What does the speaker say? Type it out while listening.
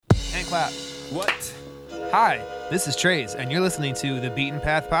clap. What? Hi, this is Trace, and you're listening to the Beaten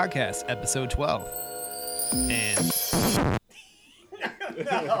Path Podcast, episode 12. And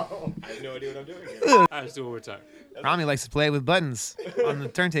No. I have no idea what I'm doing here. All right, let's do it one more time. Rami likes to play with buttons on the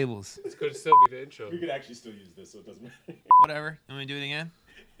turntables. This could still be the intro. We could actually still use this, so it doesn't matter. Whatever. You want me to do it again?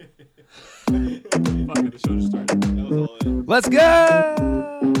 Fuck it, the show just started. That was all in. Let's go!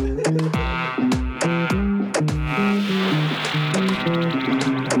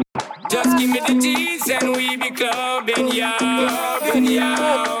 Just give me the G's and we be clubbing, yo. Clubbing,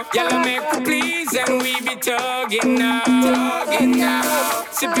 yo. Y'all make me please and we be tugging now. Tugging now.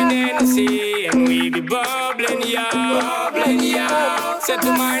 Sipping Hennessy and we be bubbling, yo. Bubbling, yo. Set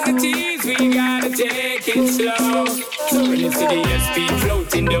to minor T's, we gotta take it slow. Turn into the SP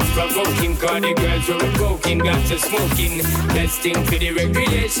floating, the provoking. Cause the girls were revoking, got to smoking. Best thing for the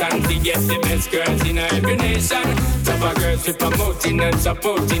recreation, to get the best girls in every nation. Top girls we promoting and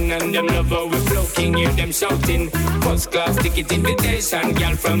supporting, and them love how we floating, hear them shouting. First class ticket invitation,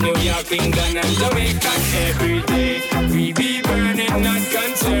 girl from New York, England and Jamaica. Every day we be burning, not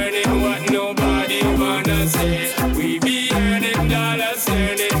concerning what nobody wanna say. We be earning dollars,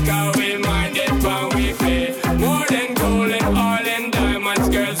 earning, cause we mind it when we pay. More than gold and oil and diamonds,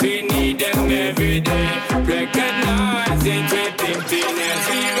 girls, we need them every day. Recognize it, we pimping as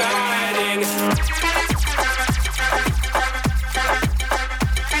we riding.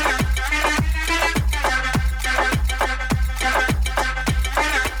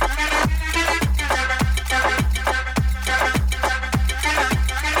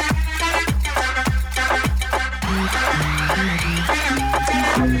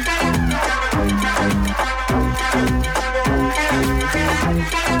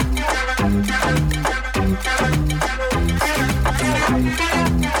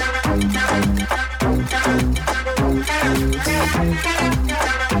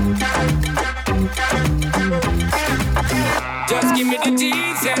 Just give me the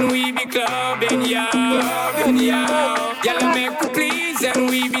G's and we be clubbing, yo. Clubbing, yo. Y'all make me please and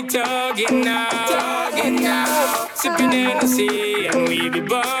we be tugging now. Tugging now. Sipping Hennessy and we be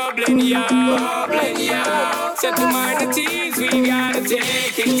bubbling, yo. Bubbling, yo. Set to minor T's, we gotta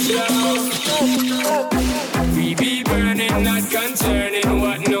take it slow. We be burning, not concerning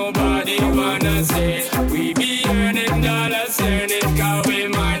what nobody wanna say. We be earning dollars, earning, cause we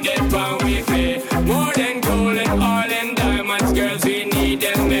mind it when we pay. More than gold and oil and diamonds, girls, we need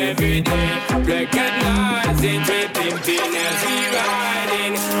them every day. Recognize it, we pimping as we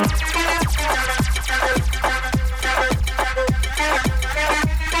riding.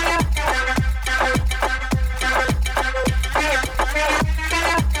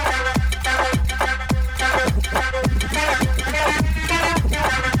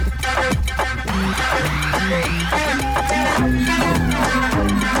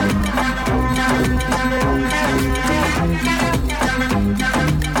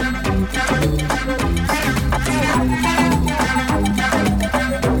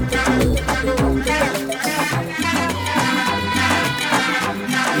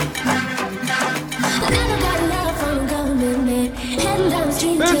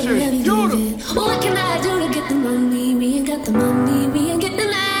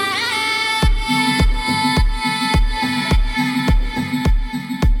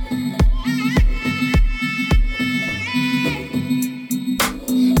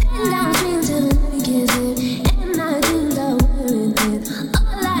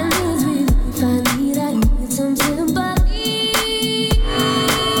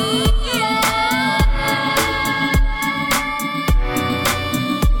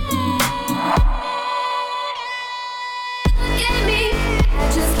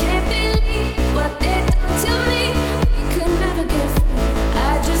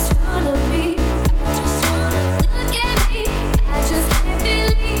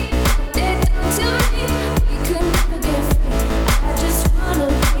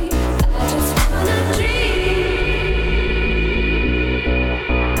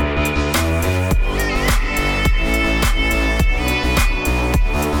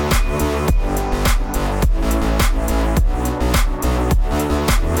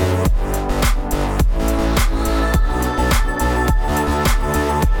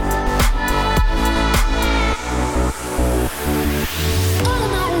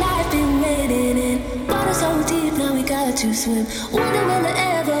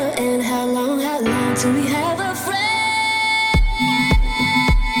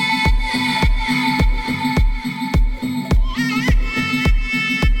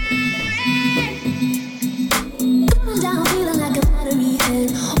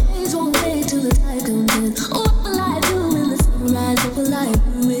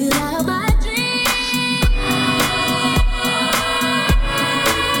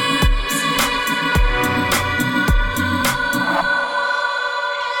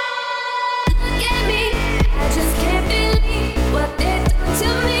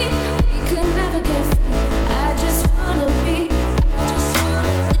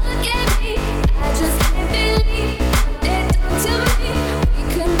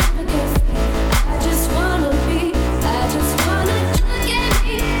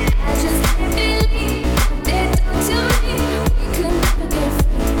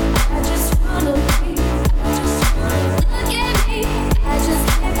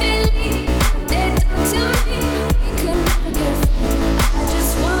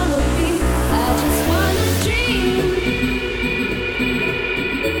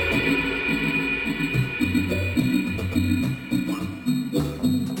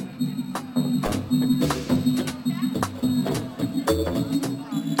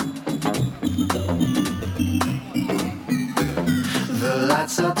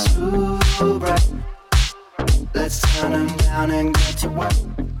 lights are too bright. Let's turn them down and get to work.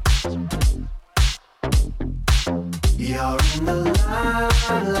 You're in the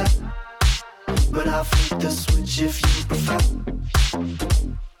limelight, but I'll flip the switch if you prefer.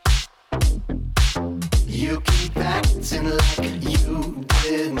 You keep acting like you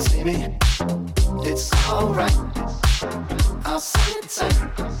didn't see me. It's alright, I'll sit tight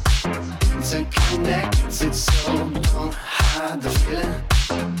to connect it, so don't hide the feeling.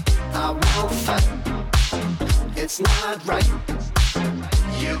 I won't fight, it's not right.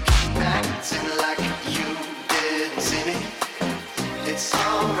 You keep acting like you didn't see me. It's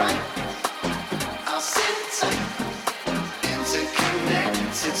alright, I'll sit tight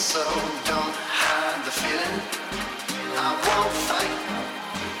interconnected, so don't hide the feeling. I won't fight,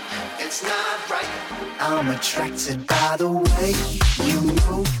 it's not right. I'm attracted by the way you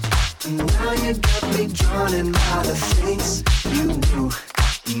move. Now you got me drawn in by the things you do.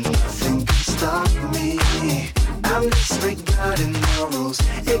 Nothing can stop me. I'm disregarding the rules.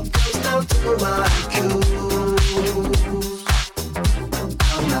 It goes down to my cues.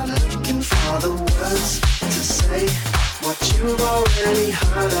 I'm not looking for the words to say what you've already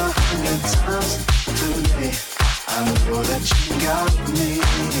heard 100 times today. I know that you got me.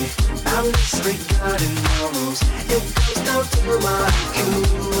 I'm disregarding the rules. It goes down to my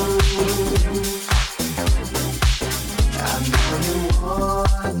cues. I know you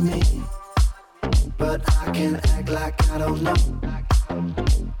want me, but I can act like I don't know.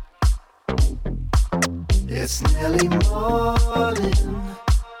 It's nearly morning,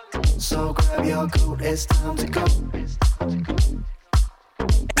 so grab your coat, it's time to go.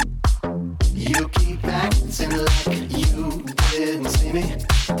 You keep acting like you didn't see me.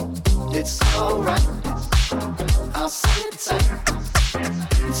 It's alright, I'll sit tight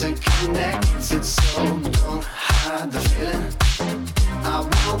interconnected, so don't hide the feeling. I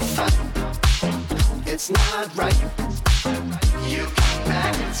won't fight, it's not right. You keep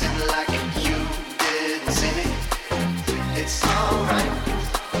acting like you didn't see me. It's alright,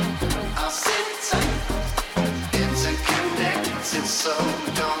 I'll sit tight interconnected, so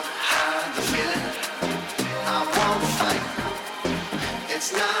don't hide the feeling. I won't fight,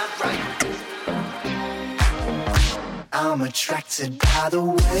 it's not right. I'm attracted by the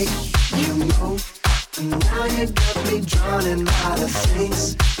way you move. Now you got me drawn in by the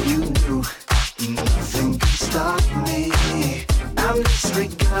things you do. Nothing can stop me. I'm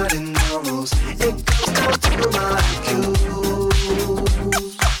disregarding the rules. It goes down to my cues.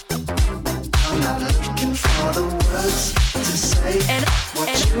 I'm not looking for the words to say what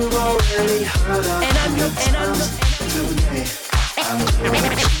you've already heard 100 times today. I know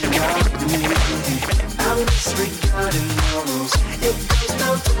that you got me. I'm disregarding the rules. It goes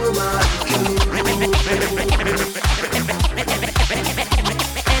down to my cues.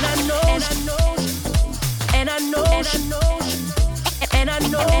 And I know, and I know, and I know, and I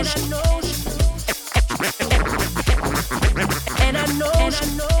know, and I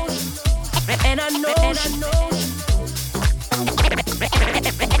know, and I know.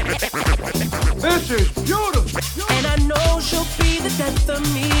 This is beautiful. And I know she'll be the death of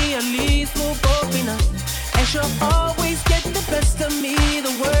me. At least we'll both be numb. And she'll always get the best of me.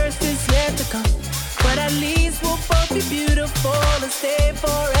 The worst is yet to come. But at least we'll both be beautiful and stay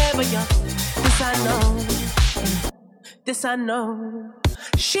forever young. This I know. This I know.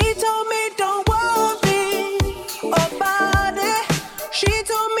 She told me don't worry about it. She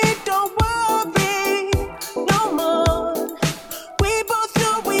told me don't worry no more. We both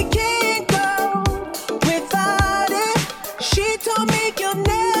know we can't go without it. She told me you'll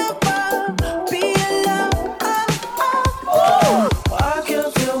never be alone. I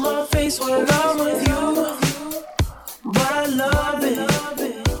can feel my face when I'm with you, but I love it,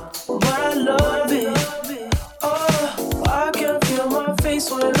 but I love it. Oh, I can feel my face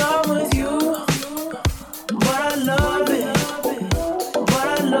when I'm with you, but I love it, but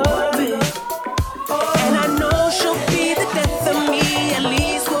I love it. Oh, and I know she'll be the death of me. At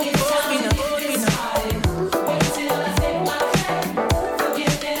least we'll both be numb.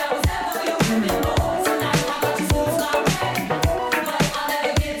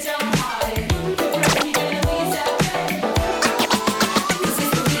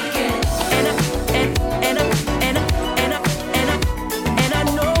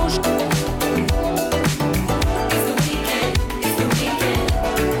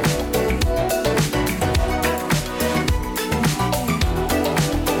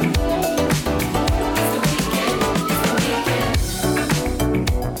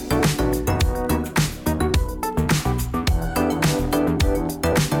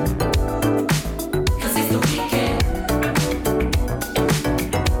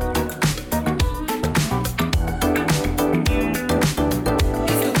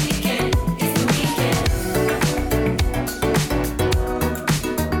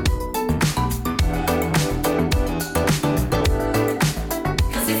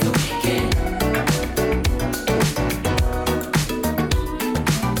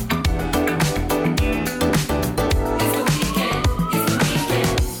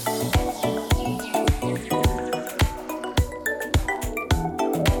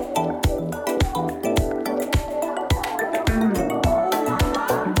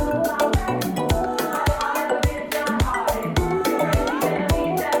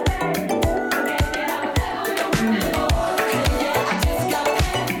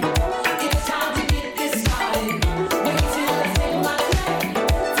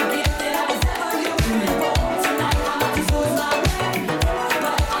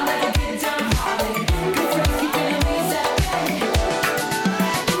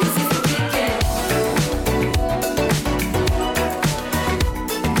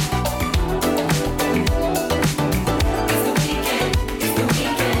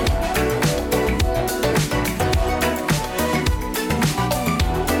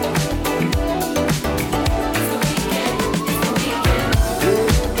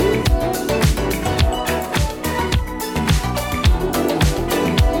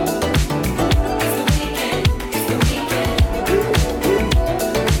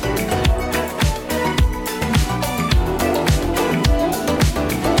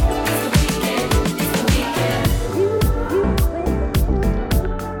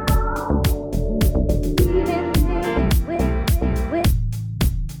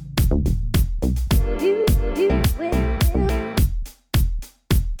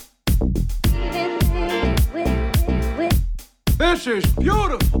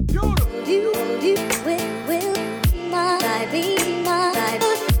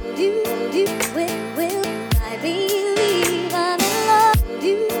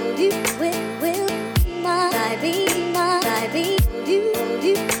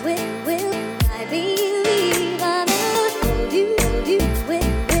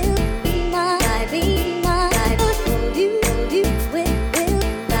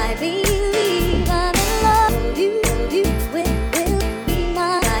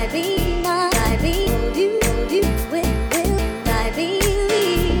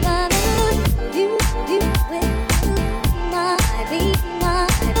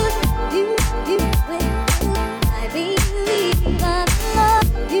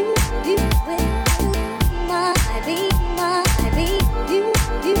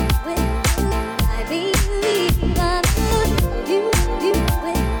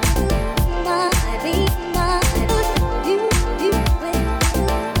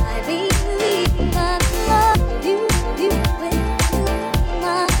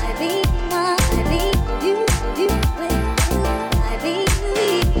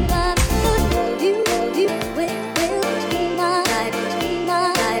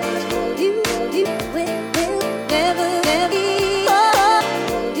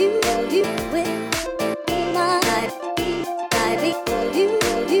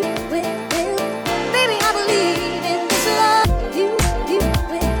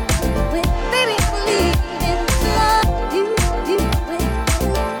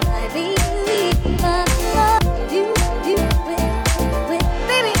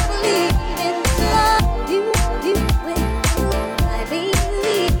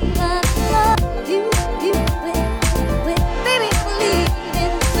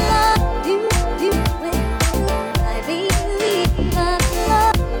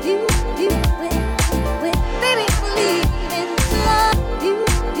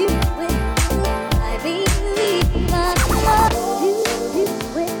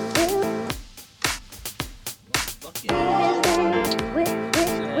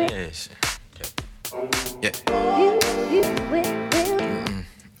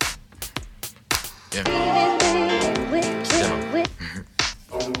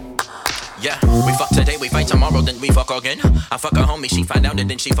 Yeah, we fuck today, we fight tomorrow, then we fuck again. I fuck her homie, she find out and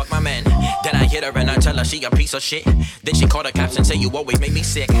then she fuck my man. Then I hit her and I tell her she a piece of shit. Then she call the cops and say you always make me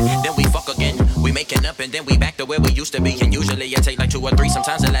sick. Then we fuck again, we making up and then we back to where we used to be. And usually it take like 2 or 3,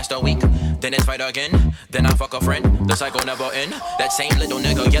 sometimes it lasts a week. Then it's fight again, then I fuck a friend. The cycle never end. That same little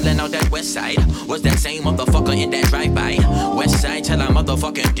nigga yelling out that west side was that same motherfucker in that drive-by. West side tell I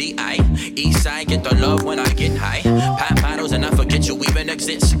motherfucking D.I. East side get the love when I get high. Pop bottles and I forget you even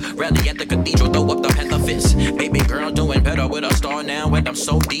exist. Rally at the cathedral, throw up the panther fist. Baby girl doing better with a star now. And I'm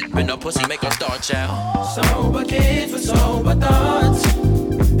so deep in the pussy, make a star child. Sober kids with sober thoughts.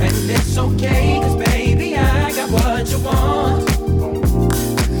 And it's okay, cause baby I got what you want.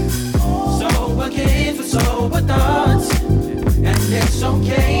 Sober kids with sober thoughts. And it's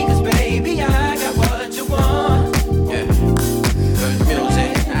okay, cause baby I got what you want. Yeah, good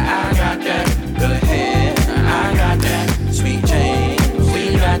music, I got that. Good head, I got that. Sweet Jane,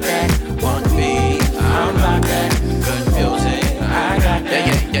 we got that. One beat, I'm about that. Good music, I got that.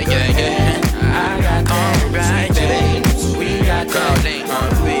 Yeah. I got that. Alright, James, we got girl, that. ain't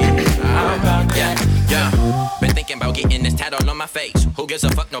one beat, I'm about that. yeah. Been thinking about getting this tat all on my face. Who gives a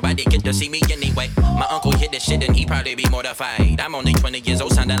fuck? Nobody get to see me anyway. My uncle hit this shit and he probably be mortified. I'm only 20 years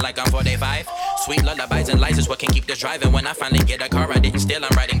old, sounding like I'm 45. Sweet lullabies and lies is what can keep this driving. When I finally get a car, I didn't steal.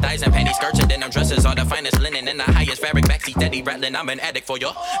 I'm riding thighs and panty skirts and denim dresses. All the finest linen and the highest fabric backseat steady rattling. I'm an addict for you,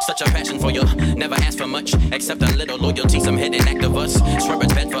 such a passion for you. Never ask for much, except a little loyalty. Some hidden act of us. Swear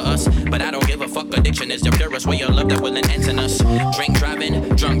it's bad for us, but I don't give a fuck. Addiction is the purest way of love that will enhance in us. Drink driving,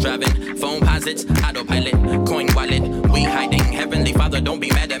 drunk driving, phone posits, autopilot, coin wallet. We hiding. Heavenly Father, don't be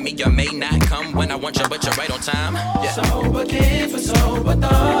mad at me. You may not come when I want you, but you're right on time. Yeah. Sober kids with sober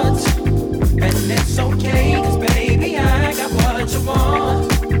thoughts. And it's okay, cause baby I got what you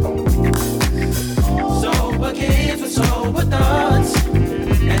want. Sober kids with sober thoughts.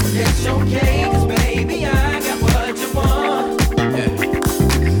 And it's okay, cause baby I got what you want. Yeah.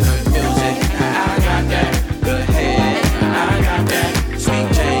 Good music, I got that. Good head, I got that.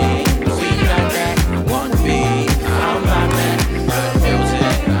 Sweet Jane, we got that. One beat, I'm about that. Good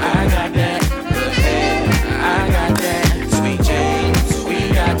music, I got that. Good head, I got that. Sweet Jane, we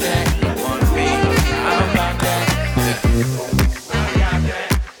got that. One beat, I'm about that. I got that.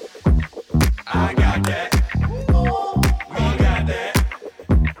 I got that. We got that.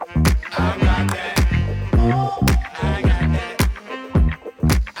 I'm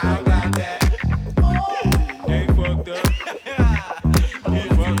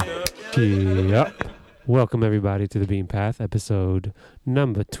Yep. Welcome everybody to the Bean Path, episode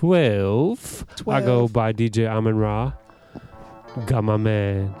number 12. I go by DJ Amin Ra. Got my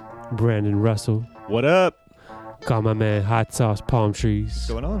man Brandon Russell. What up? Got my man Hot Sauce Palm Trees. What's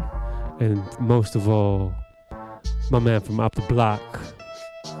going on? And most of all, my man from up the block.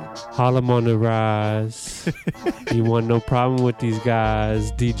 Harlem on the rise. You want no problem with these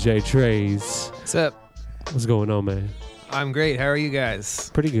guys, DJ Trays. What's up? What's going on, man? I'm great. How are you guys?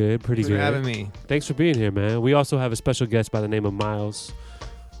 Pretty good, pretty Thanks good. for having me. Thanks for being here, man. We also have a special guest by the name of Miles.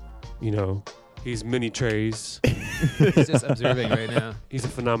 You know, he's mini Trays. He's just observing right now. He's a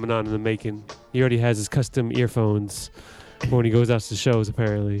phenomenon in the making. He already has his custom earphones for when he goes out to shows,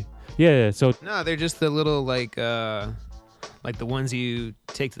 apparently. Yeah, so No, they're just the little like the ones you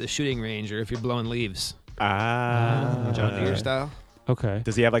take to the shooting range, or if you're blowing leaves. John Deere style. okay.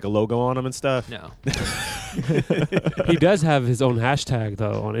 Does he have like a logo on him and stuff? No. He does have his own hashtag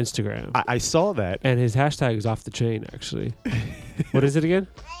though on Instagram. I saw that. And his hashtag is off the chain, actually. What is it again?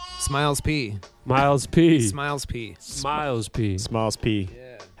 Smiles P. Miles P. Smiles P. Smiles P. Smiles P.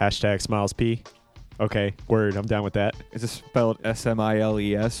 Yeah. Hashtag Smiles P. Okay, word. I'm down with that. Is it spelled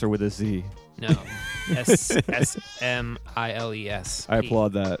S-M-I-L-E-S or with a Z? No. S-M-I-L-E-S. I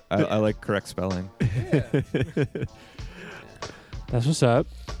applaud that. I like correct spelling. That's what's up.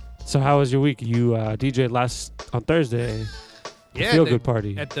 So how was your week? You DJ'd on Thursday. Yeah. Feel Good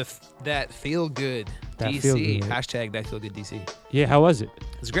Party. At that Feel Good That DC. Feel Good. Hashtag that Feel Good DC. Yeah, how was it?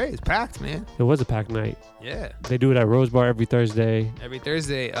 It's great. It's packed, man. It was a packed night. Yeah. They do it at Rose Bar every Thursday. Every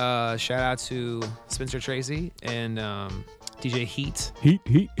Thursday. Shout out to Spencer Tracy and DJ Heat. Heat.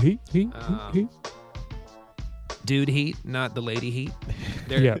 Dude Heat, not the Lady Heat.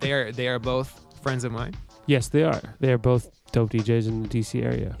 Yeah. They are both friends of mine. Yes, they are. They are both dope DJs in the DC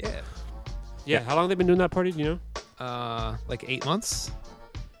area. Yeah. Yeah. How long have they been doing that party? Do you know? Like 8 months.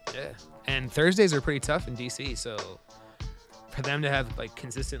 Yeah. And Thursdays are pretty tough in DC, so for them to have like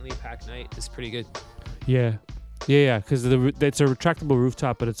consistently packed night is pretty good. Yeah. Yeah, because it's a retractable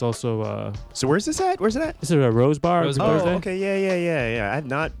rooftop, but it's also So where's this at? Where's it at? this is a Rose Bar. Rose every Bar. Thursday. Oh, okay. Yeah. I've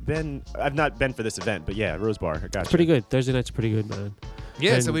not been for this event, but yeah, Rose Bar. I got It's pretty good. Thursday night's pretty good, man.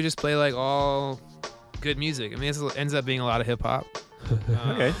 Yeah, so And- we just play like all good music. I mean, it ends up being a lot of hip hop.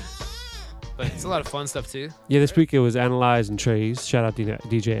 Okay. But it's a lot of fun stuff too. Yeah, this week it was Analyze and Trays. Shout out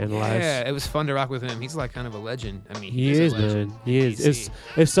DJ Analyze. Yeah, it was fun to rock with him. He's like kind of a legend. I mean, He a is, legend man. He in is. DC.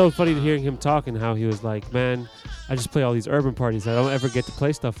 It's so funny to hearing him talk and how he was like, man, I just play all these urban parties. I don't ever get to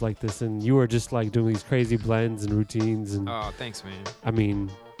play stuff like this. And you were just like doing these crazy blends and routines. And Oh, thanks, man. I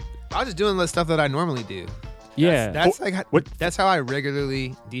mean, I was just doing the stuff that I normally do. yeah. That's like what- that's how I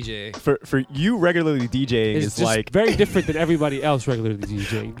regularly DJ. For you regularly DJing It's is just like very different than everybody else regularly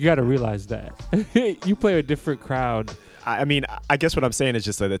DJing. You got to realize that. You play a different crowd. I mean, I guess what I'm saying is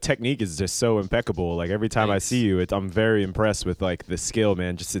just like the technique is just so impeccable. Like every time Thanks. I see you, I'm very impressed with like the skill,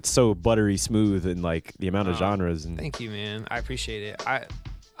 man. Just it's so buttery smooth and like the amount of genres and Thank you, man. I appreciate it.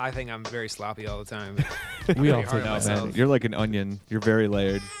 I think I'm very sloppy all the time. We all hard take on No, myself. man, you're like an onion. You're very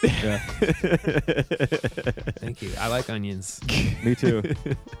layered. Yeah, Thank you. I like onions. me too.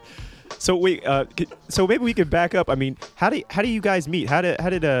 So wait, so maybe we could back up. I mean, how do you guys meet? How did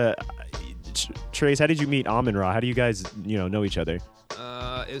Trace? How did you meet Amin Ra? How do you guys know each other?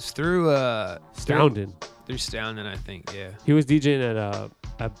 It was through Astounding. through Stoundin', I think. Yeah. He was DJing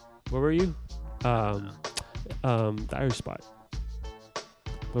at where were you? The Irish spot.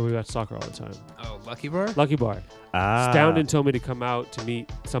 Where we watch soccer all the time. Oh, Lucky Bar. Lucky Bar. Stoundin told me to come out to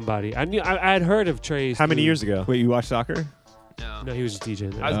meet somebody. I had heard of Trace. How many through- years ago? Wait, you watch soccer? No. No, he was just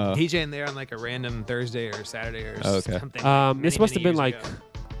DJing there. I was Oh. DJing there on like a random Thursday or Saturday or Oh, okay. something. This must have been like years ago.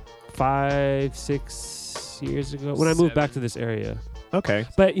 5-6 years ago when I moved back to this area. Okay.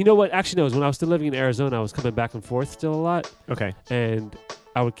 But you know what? Actually, no. When I was still living in Arizona, I was coming back and forth still a lot, Okay. and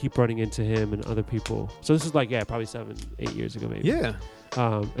I would keep running into him and other people. So this is like probably 7-8 years ago, maybe. Yeah.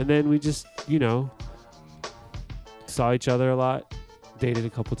 And then we just saw each other a lot, dated a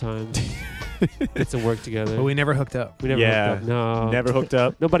couple times, did some work together. But we never hooked up. We never Yeah. hooked up. No, Never hooked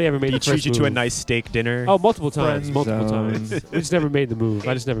up. Nobody ever made He the first treat you to a move. nice steak dinner. Oh, multiple times. Friend Multiple zone. times. We just never made the move.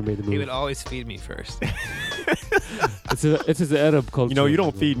 I just never made the He move. would always feed me first. It's an Arab culture. you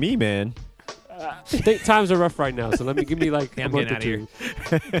don't feed me, man. Times are rough right now, so give me like Yeah, a I'm month or getting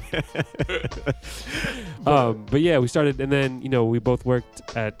two. But yeah, we started, and then we both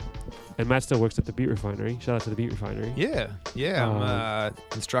worked at, and Matt still works at the Beat Refinery. Shout out to the Beat Refinery. Yeah. I'm a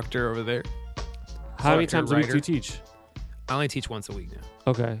instructor over there. How many Instructor, times a week do you writer. teach? I only teach once a week now.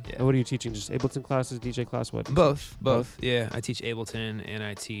 Okay. Yeah. And what are you teaching? Just Ableton classes, DJ class, what? Both. Yeah, I teach Ableton and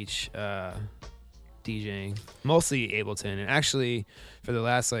I teach DJing. Mostly Ableton. And actually, for the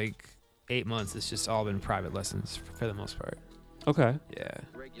last 8 months, it's just all been private lessons for the most part. Okay. Yeah.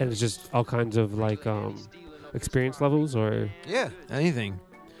 And it's just all kinds of like experience levels, or Yeah, anything.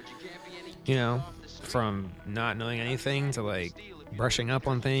 You know, from not knowing anything to like brushing up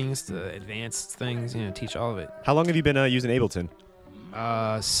on things to advanced things. You know, teach all of it. How long have you been using Ableton?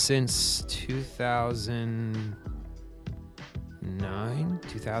 Since 2009,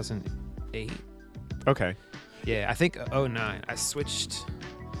 2008. Okay. Yeah, I think 09. I switched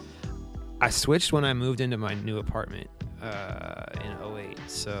when I moved into my new apartment in 08.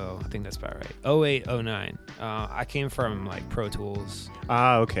 So I think that's about right. 08, 09. I came from like Pro Tools.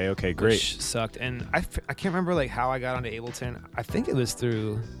 Okay, great. Which sucked. And I can't remember like how I got onto Ableton. I think it was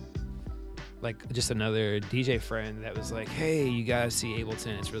through like just another DJ friend that was like, hey, you gotta see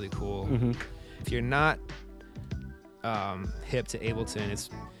Ableton. It's really cool. Mm-hmm. If you're not hip to Ableton, it's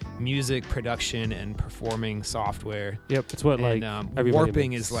music production and performing software. Yep, it's what like everybody warping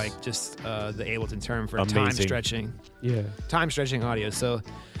makes. is like just the Ableton term for time Amazing. stretching. Yeah. Time stretching audio. So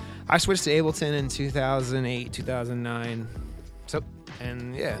I switched to Ableton in 2008, 2009. So,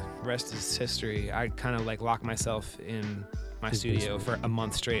 and yeah, rest is history. I kind of like locked myself in my studio for a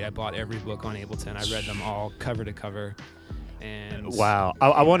month straight. I bought every book on Ableton. I read them all cover to cover. And Wow.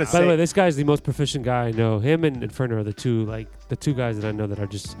 I want to By say. the way, this guy's the most proficient guy I know. Him and Inferno are the two guys that I know that are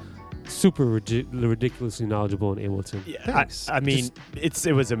just super ridiculously knowledgeable in Ableton. Yeah, Thanks. I mean,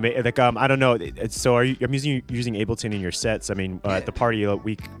 it was amazing. Like, I don't know. So I'm using Ableton in your sets. I mean, at the party 2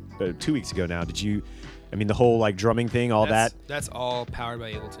 weeks ago now. Did you? I mean, the whole like drumming thing, all that. That's all powered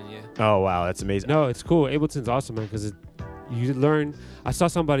by Ableton. Yeah. Oh wow, that's amazing. No, it's cool. Ableton's awesome, man, because you learn. I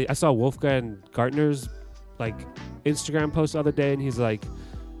saw Wolfgang Gartner's like Instagram post the other day, and he's like,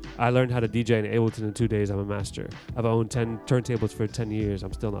 I learned how to DJ in Ableton in 2 days. I'm a master. I've owned 10 turntables for 10 years.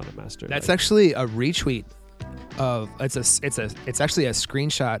 I'm still not a master. That's like, actually a retweet of it's actually a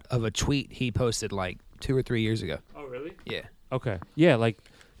screenshot of a tweet he posted like 2 or 3 years ago. Oh really? Yeah. Okay. Yeah, like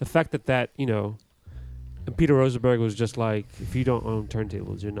the fact that you know, and Peter Rosenberg was just like, if you don't own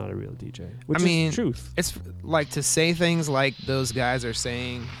turntables, you're not a real DJ. Which I mean, is truth. It's like to say things like those guys are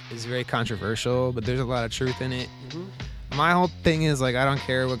saying is very controversial, but there's a lot of truth in it. Mm-hmm. My whole thing is like I don't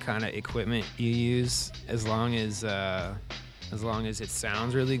care what kind of equipment you use as long as it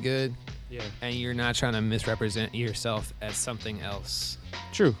sounds really good. Yeah. And you're not trying to misrepresent yourself as something else.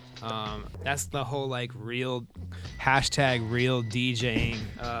 True. That's the whole like real #real DJing. Do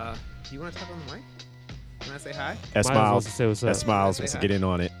you want to talk on the mic? Can I say hi? S Might as well Miles. say what's up. S Miles Say wants to hi. get in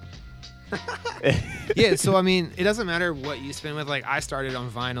on it. Yeah, so I mean, it doesn't matter what you spend with. Like, I started on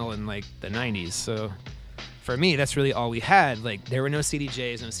vinyl in like the 90s, so for me, that's really all we had. Like, there were no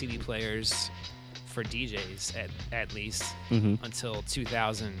CDJs, no CD players for DJs at least until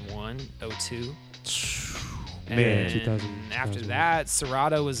 2001, 02. Man, And 2000, after 2001. that,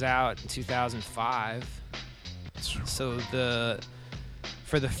 Serato was out in 2005. So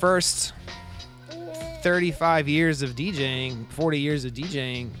for the first 35 years of DJing, 40 years of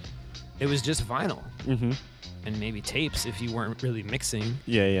DJing, it was just vinyl Mm-hmm. and maybe tapes if you weren't really mixing.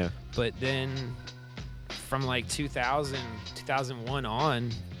 Yeah. But then from like 2000, 2001 on,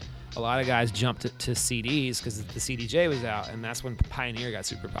 a lot of guys jumped to CDs because the CDJ was out, and that's when Pioneer got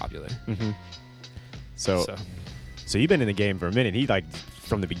super popular. Mm-hmm. So you've been in the game for a minute. He like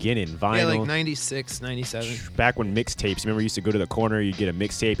from the beginning, vinyl. Yeah, like 96, 97. Back when mixtapes, remember you used to go to the corner, you'd get a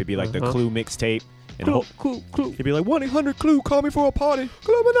mixtape. It'd be like the Clue mixtape. And Clue. He'd be like 1-800 Clue, call me for a party.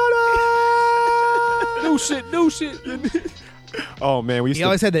 No shit. Oh man, we used He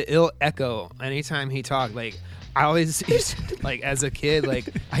always had the ill echo anytime he talked. Like, I always used to, like as a kid,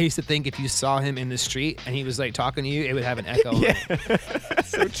 like I used to think if you saw him in the street and he was like talking to you, it would have an echo. Yeah. Like,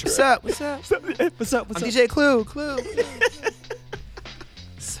 so true. What's up? What's up? I'm DJ Clue.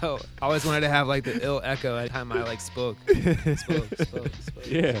 So I always wanted to have like the ill echo at the time I like spoke.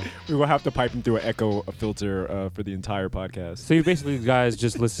 Yeah. We will have to pipe him through an echo filter for the entire podcast. So you basically guys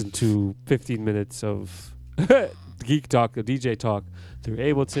just listened to 15 minutes of geek talk, DJ talk through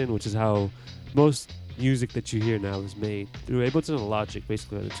Ableton, which is how most music that you hear now is made through Ableton and Logic.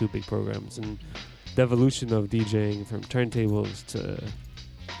 Basically, are the two big programs, and the evolution of DJing from turntables to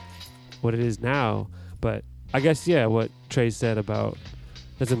what it is now. But I guess what Trey said about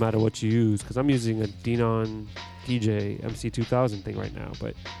doesn't matter what you use, because I'm using a Denon DJ MC2000 thing right now,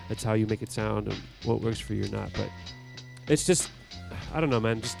 but that's how you make it sound and what works for you or not. But it's just, I don't know,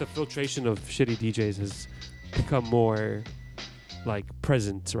 man, just the filtration of shitty DJs has become more like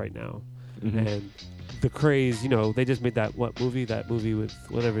present right now. Mhm. And the craze. You know, they just made that movie? That movie with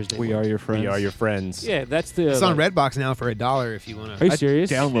whatever his name. We Are Your Friends. We Are Your Friends. Yeah, that's the. It's on Redbox now for $1 if you want to. Are you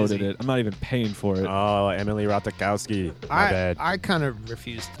serious? Downloaded it. I'm not even paying for it. Oh, Emily Ratajkowski. My bad. I kind of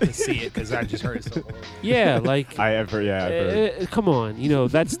refused to see it because I just heard it so horrible. Yeah, like. I've heard. Come on, you know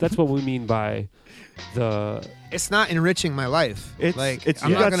that's what we mean by the. It's not enriching my life. It's like it's I'm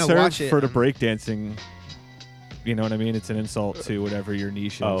you not got gonna served watch it for the breakdancing. You know what I mean? It's an insult to whatever your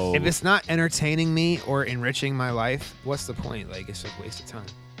niche is. Oh. If it's not entertaining me or enriching my life, what's the point? Like, it's just a waste of time.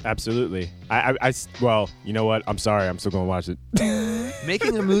 Absolutely. Well, you know what? I'm sorry. I'm still gonna watch it.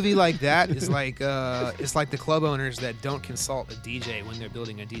 Making a movie like that is like it's like the club owners that don't consult a DJ when they're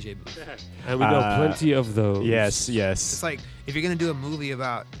building a DJ booth. And we know plenty of those. Yes. It's like if you're gonna do a movie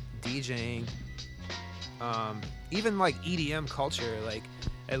about DJing, even like EDM culture, like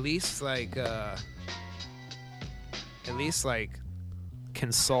at least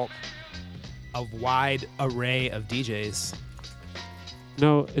consult a wide array of DJs.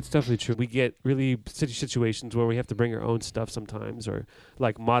 No, it's definitely true. We get really situations where we have to bring our own stuff sometimes, or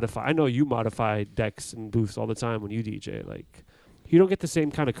like modify. I know you modify decks and booths all the time when you DJ. Like, you don't get the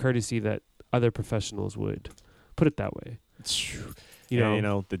same kind of courtesy that other professionals would. Put it that way. It's true. You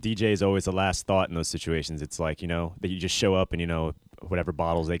know, the DJ is always the last thought in those situations. It's like, that you just show up and, whatever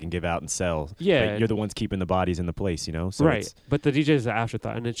bottles they can give out and sell. Yeah. But you're the ones keeping the bodies in the place, So right. But the DJ is the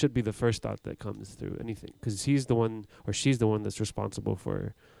afterthought, and it should be the first thought that comes through anything, because he's the one or she's the one that's responsible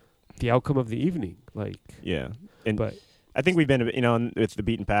for the outcome of the evening. Like, yeah. But I think we've been, with the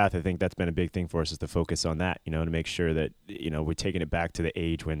beaten path, I think that's been a big thing for us, is to focus on that, to make sure that, we're taking it back to the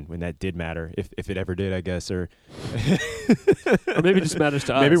age when that did matter, if it ever did, I guess, or maybe it just matters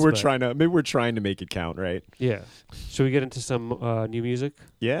to us. Maybe we're trying to make it count, right? Yeah. Should we get into some new music?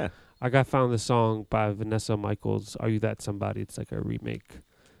 Yeah. I found this song by Vanessa Michaels, Are You That Somebody? It's like a remake.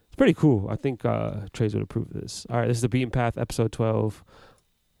 It's pretty cool. I think Trace would approve of this. All right, this is The Beaten Path, episode 12.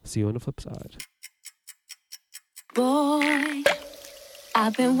 See you on the flip side. Boy,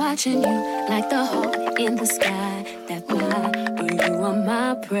 I've been watching you like the hawk in the sky. That fly, but you are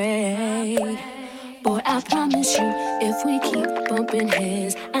my prey. Boy, I promise you, if we keep bumping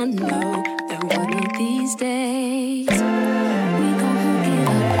heads, I know that one of these days we gon' hook it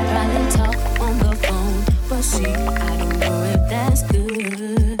up, probably talk on the phone. But see, I don't know if that's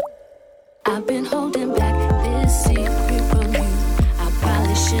good. I've been holding back this secret from you. I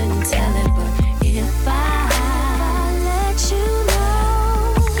probably shouldn't tell it, but if I let you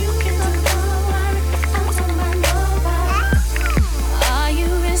know, you can don't worry, I'm talking about nobody. Are you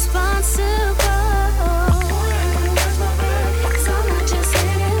responsible? So not just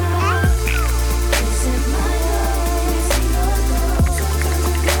anybody. Is it my love? Is it your love?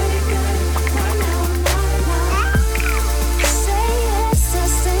 Good, right now I'm not. Say yes or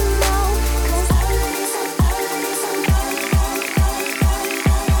say no, 'cause I need somebody.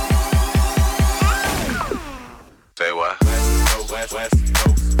 Say what? West, west, west,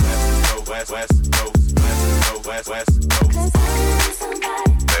 west, west, west, west, west, 'Cause I need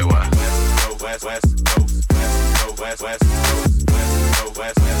somebody. Say what? west, west, west, west, west, west,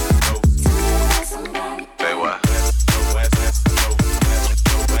 west, Somebody. Say what? west, west,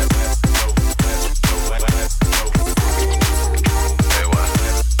 Say what?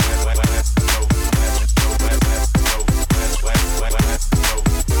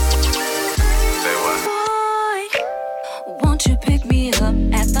 Say what? Boy, won't you pick me up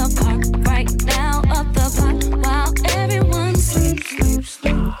at the park right now, up the block, while everyone sleeps.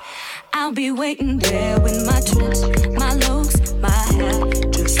 I'll be waiting there with my trips, my looks, my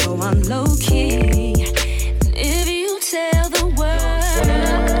hat, just so I'm low key. If you tell the world,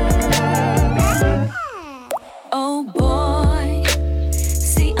 oh boy,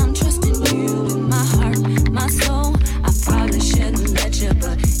 see I'm trusting you with my heart, my soul. I probably shouldn't let you,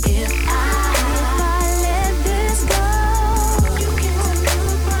 but if I let this go, you can't tell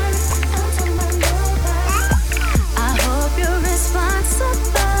nobody, I'm talking about nobody. I hope you're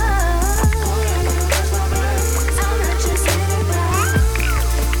responsible. I'm not just anybody.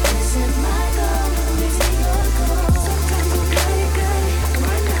 Is it my goal? Is it your goal? Sometimes I'm good,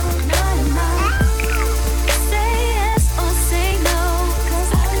 right now I'm not. Say yes or say no,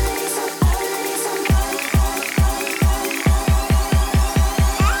 'cause I need somebody.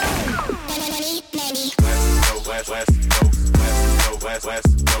 west, west, west, west, west,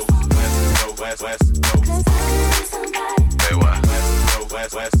 west, west, 'Cause I need somebody. Say what?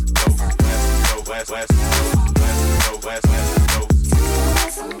 west, west, west, west, west,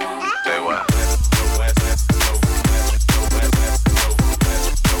 Say what? Say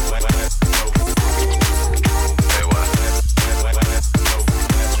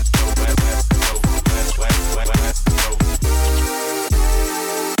what?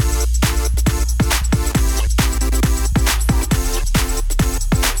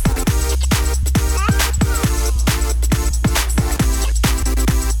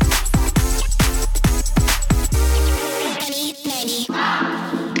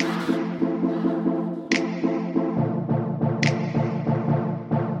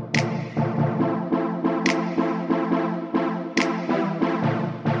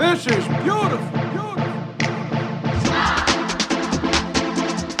 This is beautiful.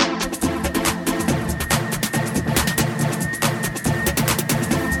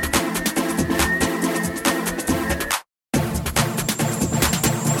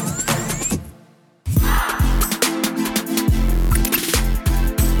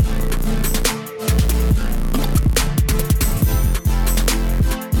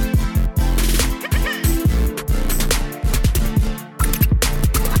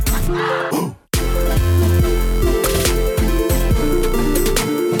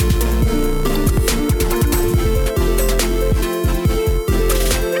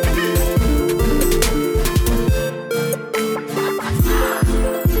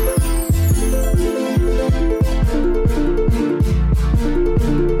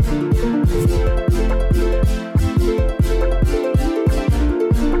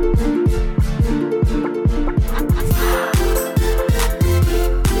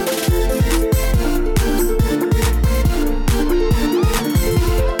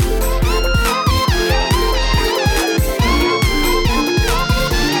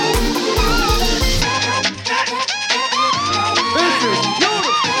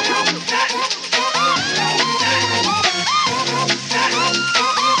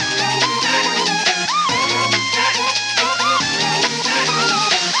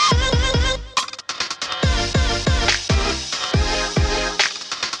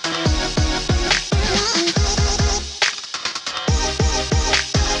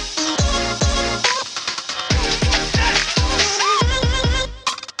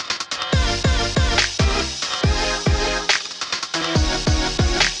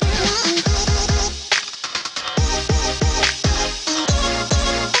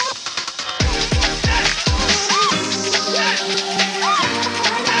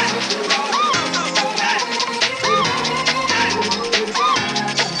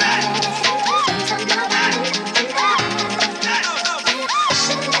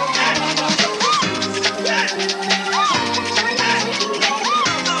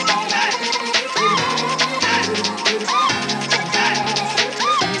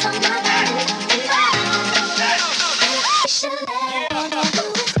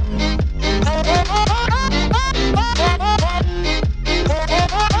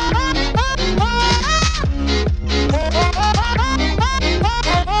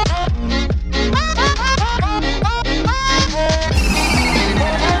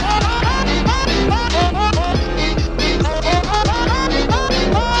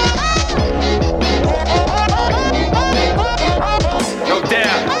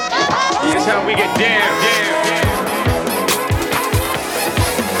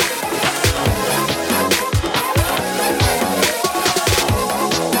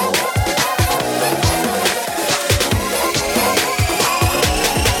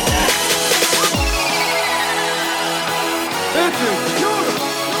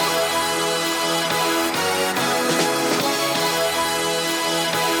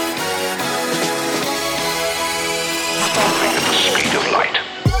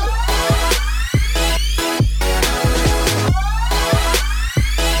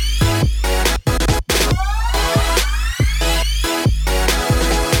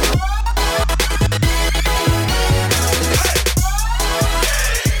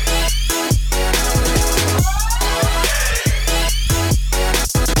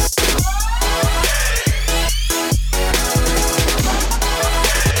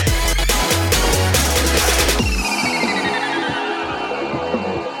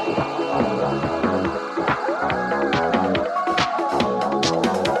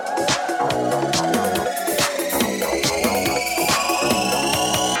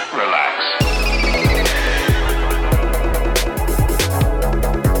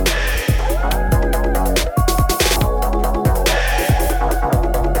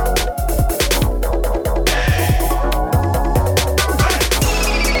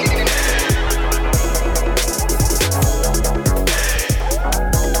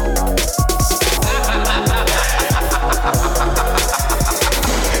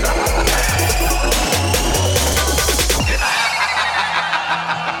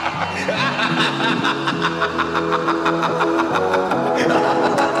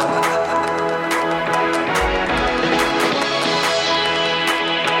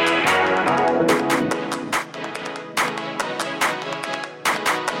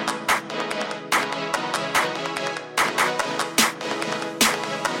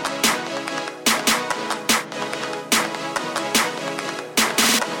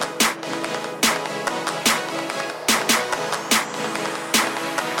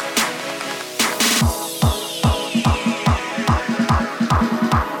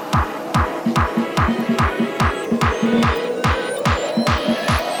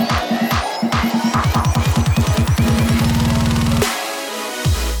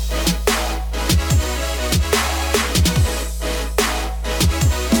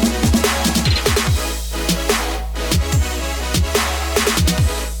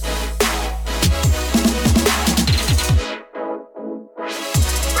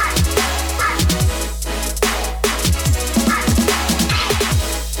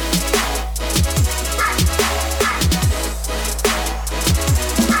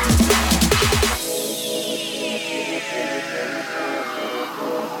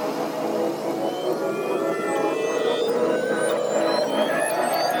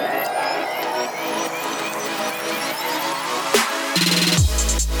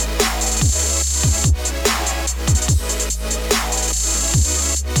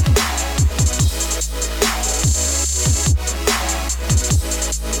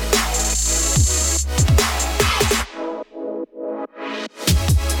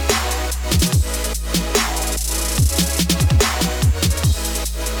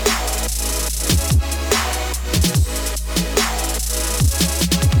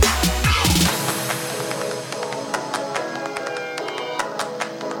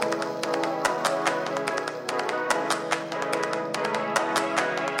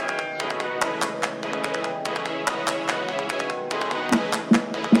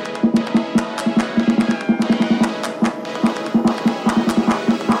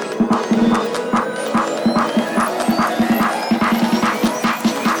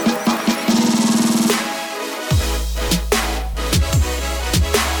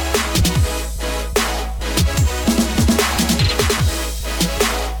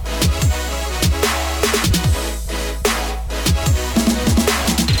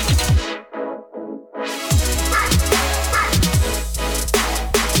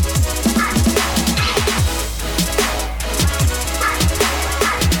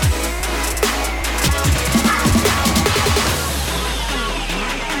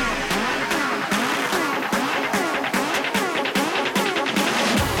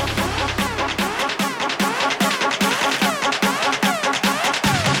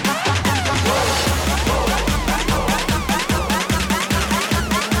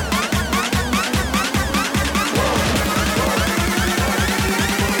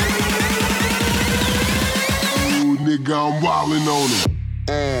 nigga, I'm wildin' on him.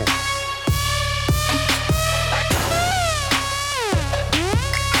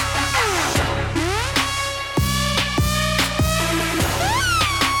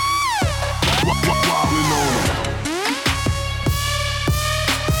 Wildin' on him.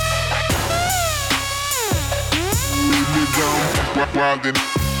 Nigga, I'm wildin'.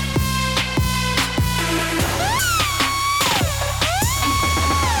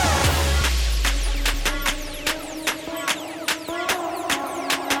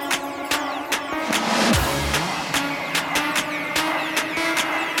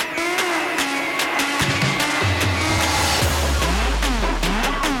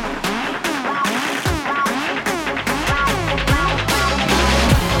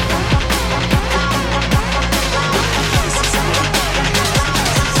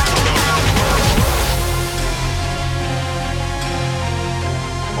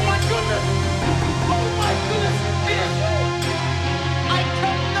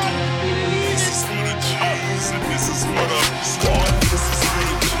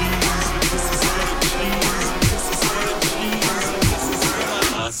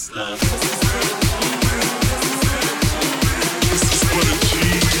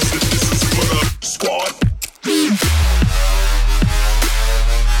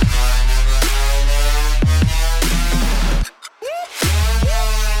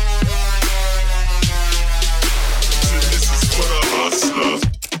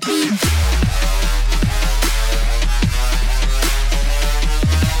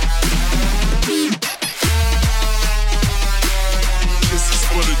 This is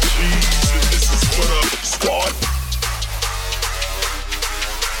for the G's.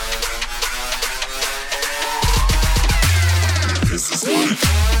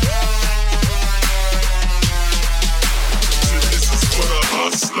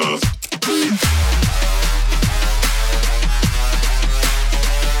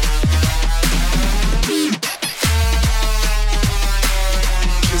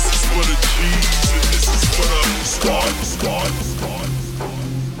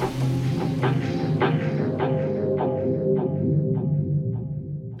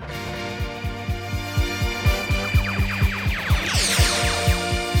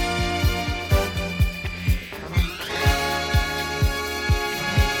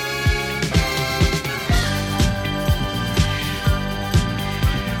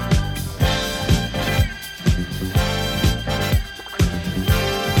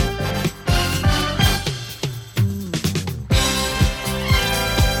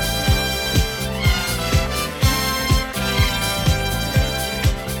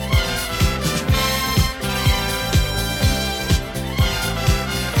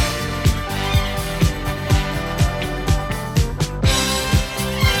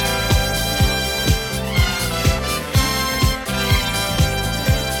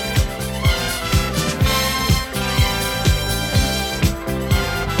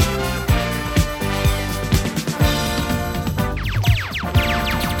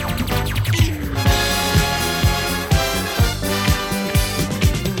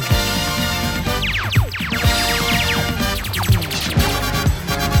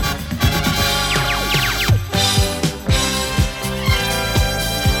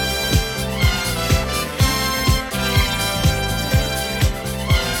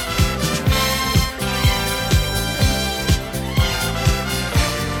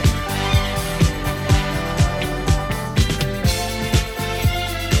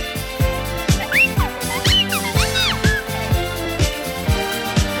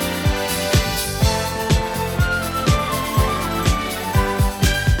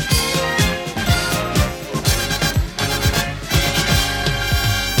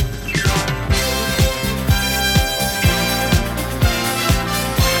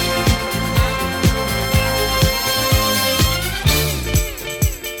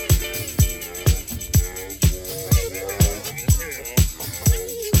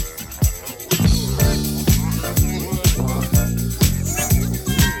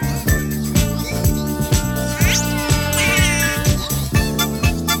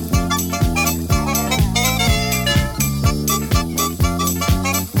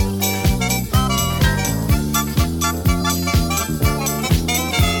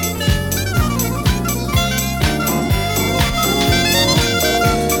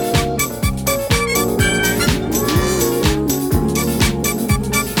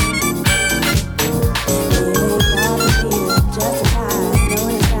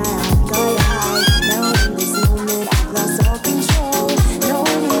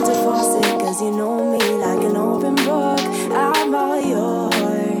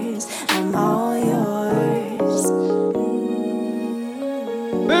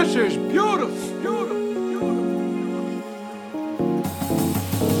 Usher is beautiful, beautiful.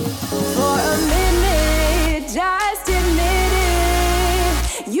 For a minute, just admit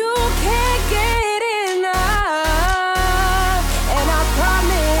it. You can't get enough. And I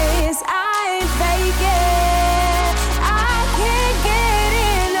promise I ain't faking. I can't get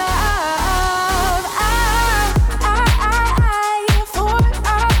enough. For a minute. For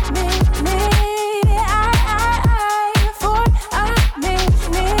a minute.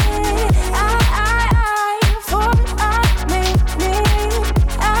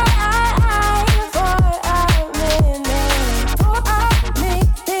 For a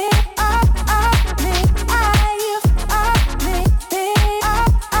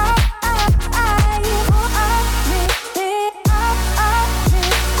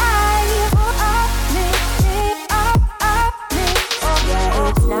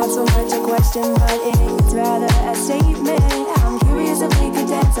not so much a question, but it's rather a statement. I'm curious if we could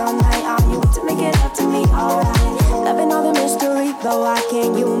dance all night. Are you to make it up to me? Alright. Loving all the mystery, though. Why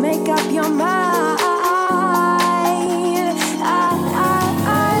can't you make up your mind?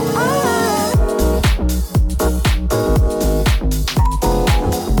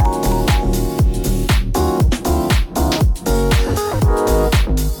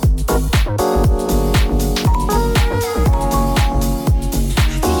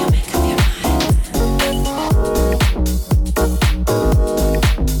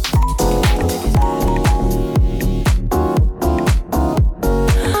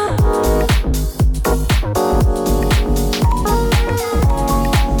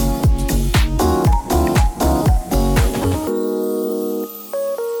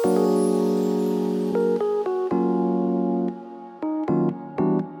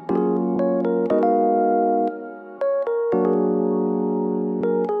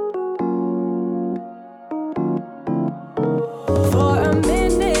 For a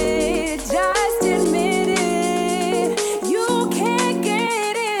minute, just admit it. You can't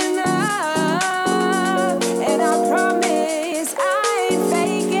get enough. And I promise I ain't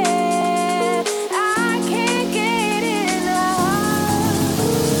faking. I can't get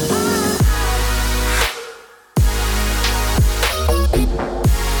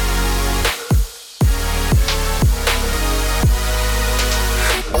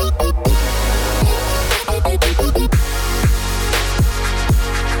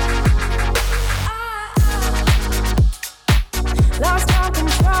Lost all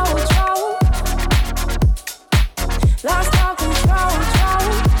control, Lost all control,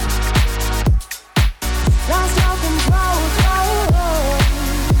 Lost all control,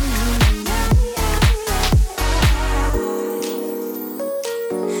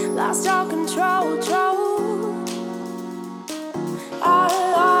 Lost all control, I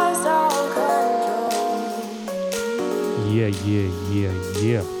lost all control.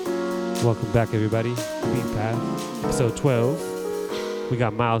 Yeah. Welcome back, everybody. Beat Path, episode 12. We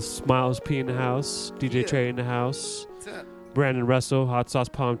got Miles P in the house, DJ Trey in the house, Brandon Russell, Hot Sauce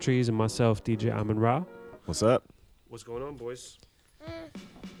Palm Trees, and myself, DJ Amin Ra. What's up? What's going on, boys?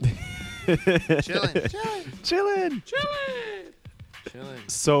 Chilling.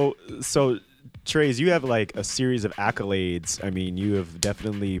 So Trace, you have like a series of accolades. I mean, you have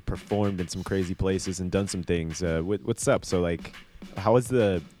definitely performed in some crazy places and done some things. What's up? So like, how is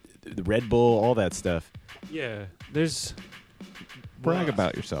the Red Bull, all that stuff? Yeah, there's... Brag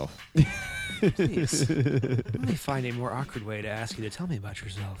about yourself. Please. Let me find a more awkward way to ask you to tell me about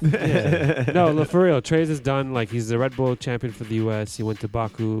yourself. Yeah. No, for real. Trey's has done, like, he's the Red Bull champion for the U.S. He went to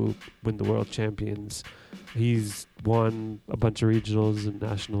Baku, win the world champions. He's won a bunch of regionals and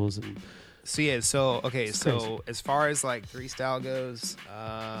nationals. And So as far as like freestyle goes,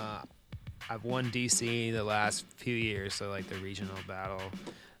 I've won DC the last few years, so like the regional battle.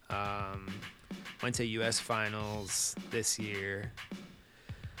 Went to U.S. finals this year.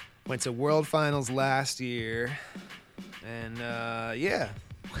 Went to world finals last year, and yeah.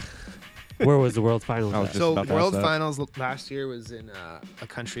 Where was the world finals? So world finals last year was in a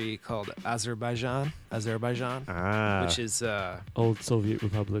country called Azerbaijan, which is old Soviet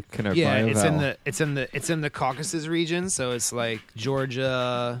Republic. Yeah, it's in the Caucasus region, so it's like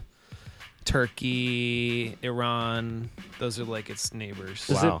Georgia, Turkey, Iran. Those are like its neighbors.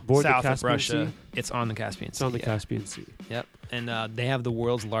 Does it border South the of Caspian Russia. Sea? It's on the Caspian Sea. It's on the Caspian Sea. Yep, and they have the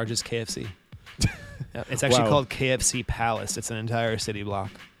world's largest KFC. Yep. It's actually called KFC Palace. It's an entire city block.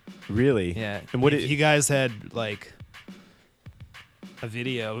 Really? Yeah. And what if you guys had like a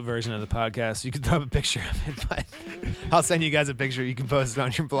video version of the podcast. You can throw up a picture of it, but I'll send you guys a picture. You can post it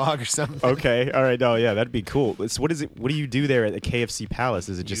on your blog or something. Okay. All right. No. Yeah, that'd be cool. So what is it? What do you do there at the KFC Palace?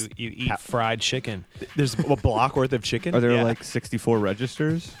 Is it just you eat fried chicken? There's a block worth of chicken. Are there like 64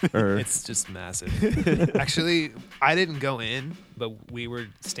 registers? Or It's just massive. Actually, I didn't go in, but we were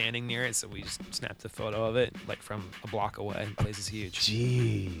standing near it, so we just snapped a photo of it, like from a block away. The place is huge.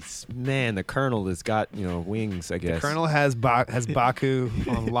 Jeez, man, the Colonel has got wings. I guess The Colonel has Baku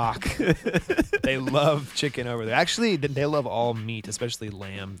on lock. They love chicken over there. Actually, they love all meat, especially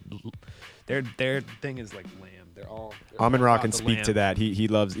lamb. Their thing is like lamb. They're all. Amin Ra about can the speak lamb. to that. He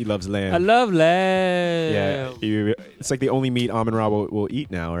loves lamb. I love lamb. Yeah, it's like the only meat Amin Ra will eat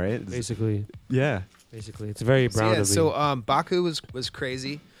now, right? Basically. Yeah. Basically, it's very brown. Baku was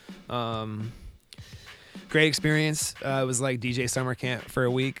crazy. Great experience. It was like DJ summer camp for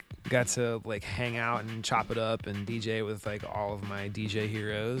a week. Got to like hang out and chop it up and DJ with like all of my DJ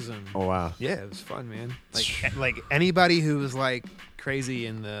heroes. And Oh wow. yeah, it was fun, man. Like anybody who was like crazy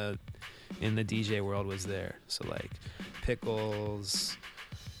in the DJ world was there. So like Pickles,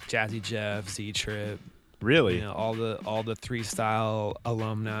 Jazzy Jeff, Z Trip. Really? All the Three Style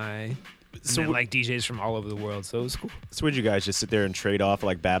alumni. So And then, like DJs from all over the world, so it was cool. So would you guys just sit there and trade off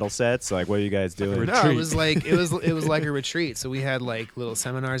like battle sets? Like what are you guys doing? No, it was like it was like a retreat. So we had like little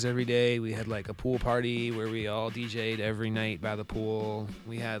seminars every day. We had like a pool party where we all DJ'd every night by the pool.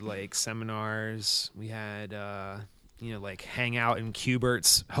 We had like seminars. We had like hang out in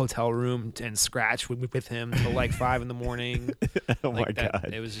Cubert's hotel room and scratch with him till like 5 a.m. Oh like my God.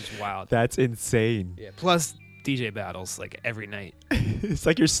 It was just wild. That's insane. Yeah. Plus DJ battles like every night. It's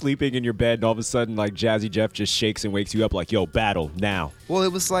like you're sleeping in your bed and all of a sudden like Jazzy Jeff just shakes and wakes you up like, yo, battle now. Well,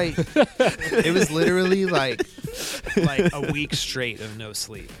 it was like it was literally like a week straight of no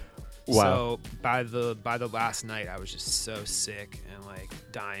sleep. Wow. So by the last night, I was just so sick and like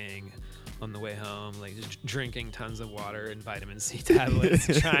dying on the way home, like just drinking tons of water and vitamin C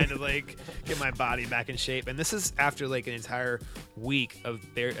tablets, trying to like get my body back in shape. And this is after like an entire week of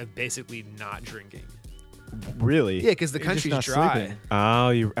basically not drinking. Really? Yeah, because the You're just country's not dry. sleeping. Oh,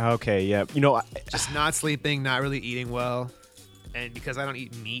 you okay? Yeah. Just not sleeping, not really eating well, and because I don't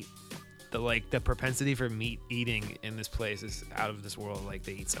eat meat, the propensity for meat eating in this place is out of this world. Like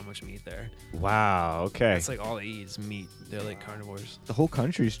they eat so much meat there. Wow. Okay. It's like all they eat is meat. They're like carnivores. the whole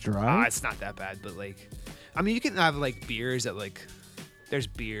country's dry. It's not that bad, but like, I mean, you can have like beers at like, there's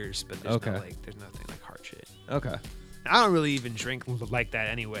beers, but there's Okay. there's nothing like hard shit. Okay. I don't really even drink like that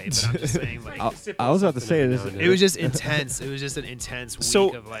anyway, but I'm just saying like. I was about to say It was just intense. It was just an intense week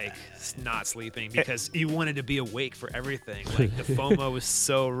So- of like not sleeping because you wanted to be awake for everything. Like the FOMO was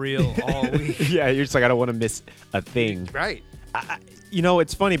so real all week. Yeah, you're just like I don't want to miss a thing. Right.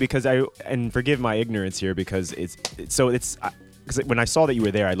 It's funny because and forgive my ignorance here because because when I saw that you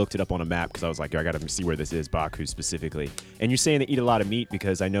were there, I looked it up on a map because I was like, I got to see where this is, Baku specifically. And you're saying they eat a lot of meat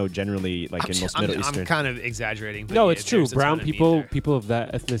because I know generally, like in most Middle Eastern. I'm kind of exaggerating. But No, yeah, it's true. there's a ton Brown of meat people, there. people of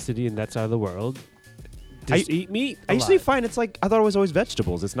that ethnicity in that side of the world, just eat meat. I usually find it's like I thought it was always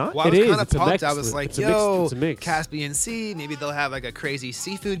vegetables. It's not. Well, I It was is. kind of It's a pumped. mix. I was like, It's a mix. yo, It's a mix. Caspian Sea. Maybe they'll have like a crazy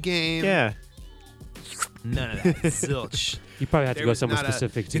seafood game. Yeah. None of that. Zilch. You probably have to There go was somewhere not a-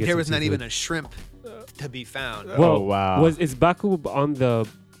 specific to dude, get there some was not seafood. even a shrimp to be found. Whoa, Oh, wow. Is Baku on the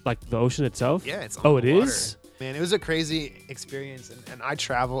ocean itself? Yeah, it's on Oh, the it water. is? Man, it was a crazy experience, and I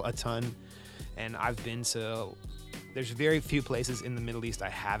travel a ton, and I've been to. There's very few places in the Middle East I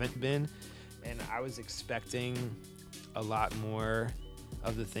haven't been, and I was expecting a lot more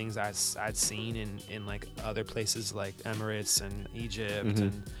of the things I'd seen in like other places like Emirates and Egypt, Mm-hmm.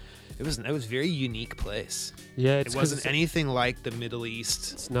 and it was a very unique place. Yeah, It wasn't anything like the Middle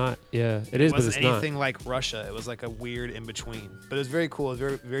East. It's not. Yeah, it It is, but wasn't it's not. anything like Russia. It was like a weird in between. But it was very cool. It was a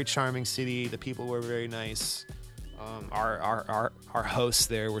very, very charming city. The people were very nice. Our hosts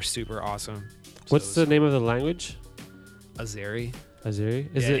there were super awesome. So What's the name of the language? Azeri? Azeri?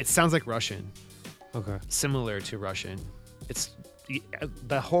 Is Yeah, it? it sounds like Russian. Okay. Similar to Russian. It's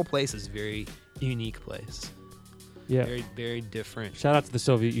the whole place is a very unique place. Yeah. Very, very different. Shout out to the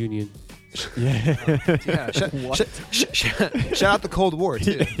Soviet Union. Yeah. Shout out the Cold War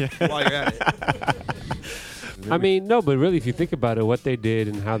too. While you're at it. I mean, no, but really, if you think about it, what they did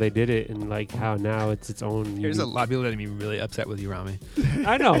and how they did it, and like how now it's its own. There's a unique- lot of people that would be really upset with you, Rami.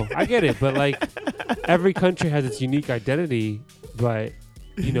 I know, I get it, but like every country has its unique identity, but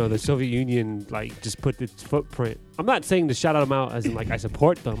the Soviet Union like just put its footprint. I'm not saying to shout them out as in like I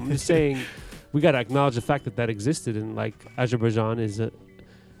support them. I'm just saying we got to acknowledge the fact that existed, and like Azerbaijan is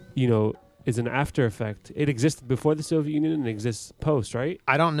is an after effect. It existed before the Soviet Union and exists post, right?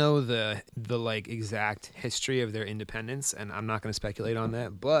 I don't know the like exact history of their independence, and I'm not going to speculate on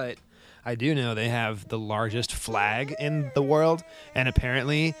that, but I do know they have the largest flag in the world, and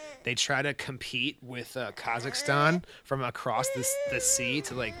apparently they try to compete with Kazakhstan from across the sea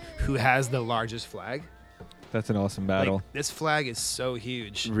to like who has the largest flag. That's an awesome battle. Like, this flag is so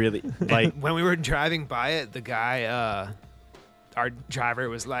huge. Really? Like Like, when we were driving by it, the guy, our driver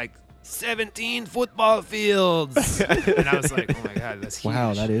was like, 17 football fields. And I was like, oh my God, that's huge.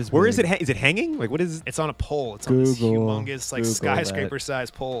 Wow, that is. where big. is it? Is it hanging? Like, what is? It's on a pole. It's on this Google- humongous, like Google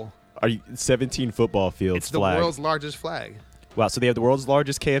skyscraper-sized pole. Are you 17 football fields It's the flag? world's largest flag. Wow. So they have the world's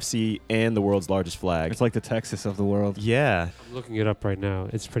largest KFC and the world's largest flag. It's like the Texas of the world. Yeah. I'm looking it up right now.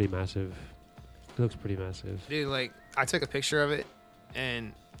 It's pretty massive. It looks pretty massive. Dude, like, I took a picture of it,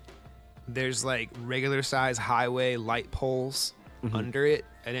 and there's, like, regular-size highway light poles under it,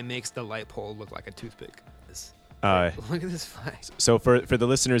 and it makes the light pole look like a toothpick. Look at this flag. So for the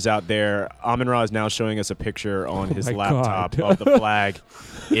listeners out there, Amin Ra is now showing us a picture on his my laptop God. of the flag.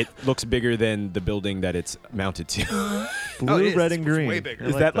 It looks bigger than the building that it's mounted to. Blue, it is. red, and It's green. way bigger. I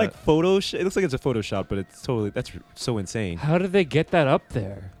Is that like Photoshop? It looks like it's a Photoshop, but it's totally that's so insane. How did they get that up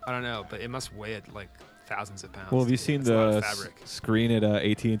there? I don't know, but it must weigh it, like, thousands of pounds. Well, have you dude. seen It's a lot the of fabric. screen at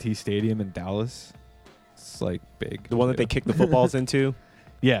AT&T Stadium in Dallas? It's like big. The one that they kick the footballs into.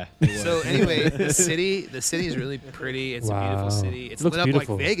 Yeah. So anyway, the city is really pretty. It's a Wow. beautiful city. It's It looks lit up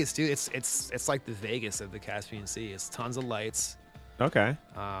beautiful. like Vegas, dude. It's like the Vegas of the Caspian Sea. It's tons of lights. Okay.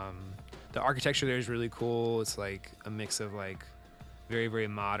 The architecture there is really cool. It's like a mix of like very, very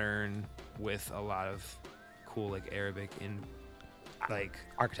modern with a lot of cool like Arabic and like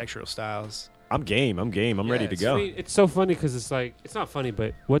architectural styles. I'm game. I'm ready to it's go. I mean, it's so funny because it's like it's not funny,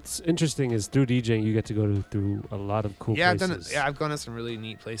 but what's interesting is through DJing you get to go through a lot of cool Yeah, places. I've gone to some really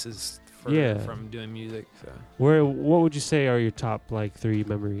neat places from doing music. So What would you say are your top like 3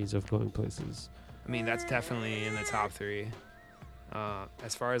 memories of going places? I mean, that's definitely in the top 3.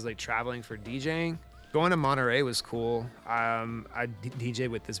 As far as like traveling for DJing, going to Monterey was cool. I DJed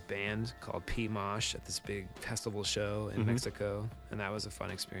with this band called P Mosh at this big festival show in Mexico, and that was a fun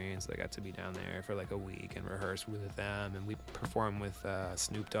experience. I got to be down there for like a week and rehearse with them, and we performed with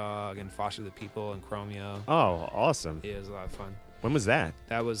Snoop Dogg and Foster the People and Chromeo. Oh, awesome. Yeah, it was a lot of fun. When was that?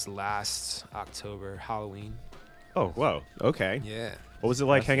 That was last October, Halloween. Oh, whoa. Okay. Yeah. What was it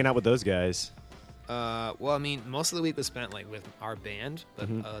like hanging out with those guys? Well, I mean, most of the week was spent like with our band,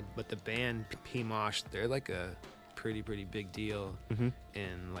 but the band P Mosh, they're like a pretty big deal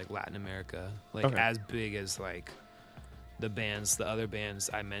in like Latin America, like as big as like the other bands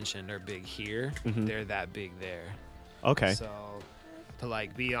I mentioned are big here. They're that big there. Okay. So to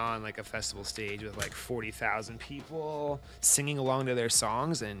like be on like a festival stage with like 40,000 people singing along to their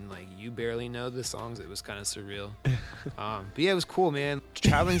songs and like you barely know the songs, it was kind of surreal. But yeah, it was cool, man.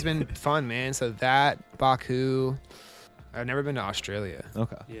 Traveling's been fun, man. So that, Baku. I've never been to Australia.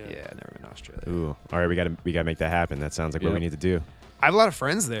 Okay. Yeah, I've never been to Australia. Ooh. All right, we gotta make that happen. That sounds like what we need to do. I have a lot of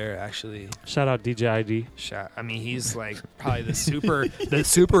friends there, actually. Shout out DJ ID. I mean, he's like probably the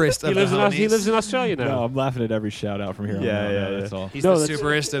superest of the homies. He lives in Australia now. No, I'm laughing at every shout out from here on out. That's all. He's the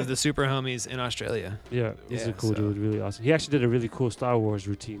superest of the super homies in Australia. Yeah, he's a cool so- dude, really awesome. He actually did a really cool Star Wars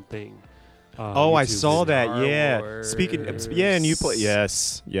routine thing. Oh, I YouTube saw video. that. Yeah. Wars. Speaking. Yeah, and you play.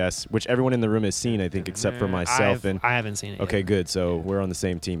 Yes. Which everyone in the room has seen, I think, except for myself. I haven't seen it. Okay, yet. good. So we're on the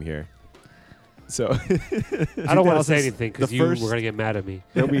same team here. So I don't want to say anything because the you were first- gonna get mad at me.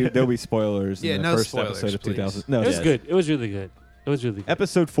 There'll be spoilers. Yeah, in the no first spoilers, episode of please. 2000. No, It was yeah. good. It was really good. It was really good.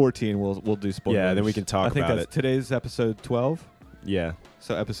 Episode 14, we'll do spoilers. Yeah, then we can talk I think about that's it. Today's episode 12. yeah.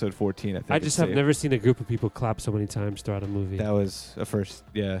 So episode 14, I think. I it's just have safe. never seen a group of people clap so many times throughout a movie. That was a first.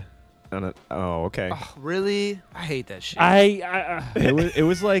 Yeah. Oh, okay. Oh, really? I hate that shit. It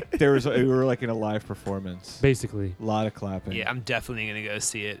was like we were like in a live performance. Basically. A lot of clapping. Yeah, I'm definitely gonna go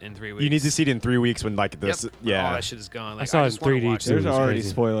see it in 3 weeks. You need to see it in 3 weeks when like this. Yep. Yeah. All that shit is gone. Like, I saw it just in wanna 3D watch too. There's It was already crazy.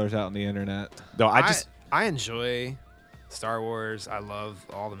 spoilers out on the internet. No, I enjoy Star Wars. I love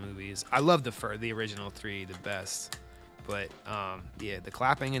all the movies. I love the original 3 the best. But yeah, the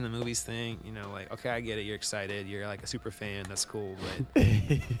clapping in the movies thing, you know, like, okay, I get it. You're excited. You're like a super fan. That's cool. But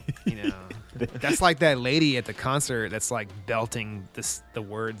you know, that's like that lady at the concert that's like belting the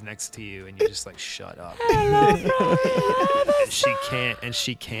words next to you, and you're just like, shut up. and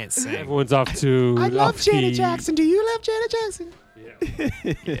she can't sing. Everyone's off to. I love off Janet key. Jackson. Do you love Janet Jackson?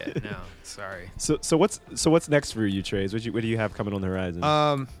 Yeah, no, sorry. So what's next for you, Trace? What do you have coming on the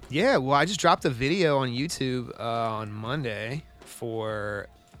horizon? Yeah, well, I just dropped a video on YouTube on Monday for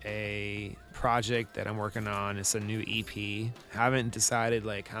a project that I'm working on. It's a new EP. Haven't decided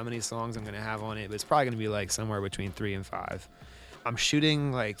like how many songs I'm gonna have on it, but it's probably gonna be like somewhere between 3 and 5. I'm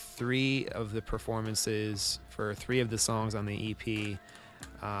shooting like 3 of the performances for 3 of the songs on the EP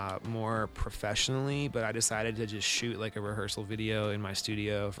more professionally, but I decided to just shoot like a rehearsal video in my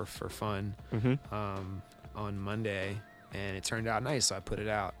studio for fun on Monday, and it turned out nice, so I put it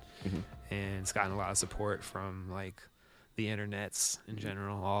out. And it's gotten a lot of support from like the internets in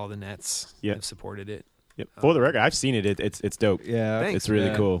general. All the nets have supported it. Yep. For the record, I've seen it. It's dope. Yeah, Thanks, it's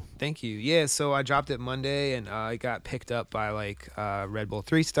really cool. Thank you. Yeah, so I dropped it Monday, and it got picked up by like Red Bull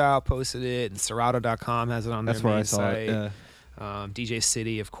 3 Style posted it, and Serato.com has it on their That's where main I saw site. it. DJ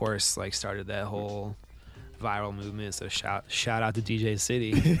City, of course, like started that whole viral movement. So shout out to DJ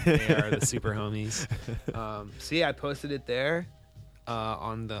City. They are the super homies. So yeah, I posted it there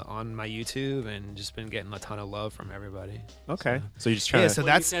on my YouTube, and just been getting a ton of love from everybody. Okay, so you're just trying. Yeah, to... so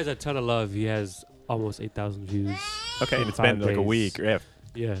When that's he says a ton of love. He has almost 8,000 views. Okay, in and it's 5 been like a days. week.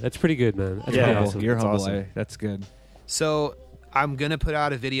 Yeah, that's pretty good, man. That's Yeah, pretty Humble. awesome. You're That's humble. awesome. eh? That's good. So I'm gonna put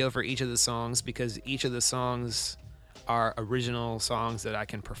out a video for each of the songs, because each of the songs are original songs that I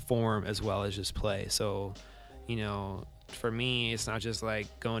can perform as well as just play. So, you know, for me, it's not just like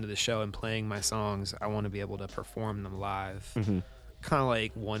going to the show and playing my songs. I want to be able to perform them live, kind of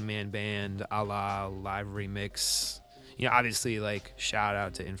like one-man band, a la live remix. You know, obviously, like shout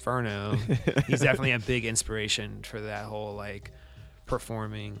out to Inferno. He's definitely a big inspiration for that whole like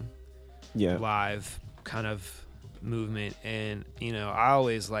performing live kind of movement. And you know, I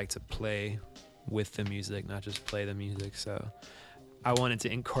always like to play with the music, not just play the music. So I wanted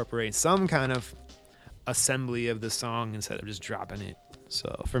to incorporate some kind of assembly of the song instead of just dropping it.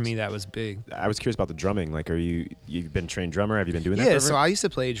 So for me, that was big. I was curious about the drumming. Like, you've been a trained drummer? Have you been doing that? Yeah, forever? so I used to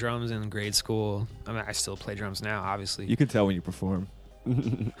play drums in grade school. I mean, I still play drums now, obviously. You can tell when you perform.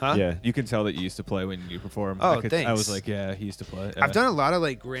 Huh? Yeah. You can tell that you used to play when you perform. Oh, I thanks. was like, yeah, he used to play. I've done a lot of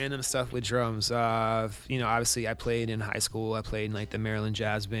like random stuff with drums. You know, obviously I played in high school. I played in like the Maryland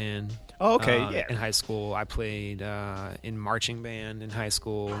Jazz Band. Oh, okay, yeah. In high school, I played in marching band in high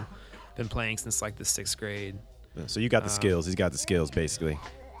school. Been playing since like the 6th grade. So you got the skills. He's got the skills, basically.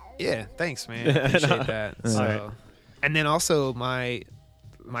 Yeah, thanks, man. Appreciate that. So, right. And then also my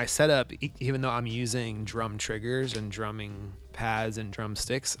setup, even though I'm using drum triggers and drumming pads and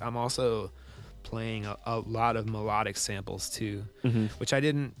drumsticks, I'm also playing a lot of melodic samples too, which I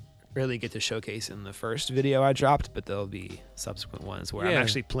didn't really get to showcase in the first video I dropped, but there'll be subsequent ones where I'm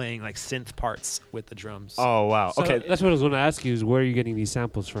actually playing like synth parts with the drums. Oh, wow. So Okay. that's what I was going to ask you, is where are you getting these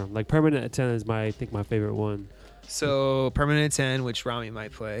samples from? Like Permanent at 10 is I think my favorite one. So Permanent at 10, which Rami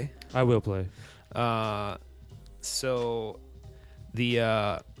might play. I will play. So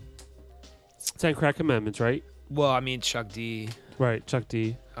the 10 Crack Commandments, right? well, I mean Chuck D. Right, Chuck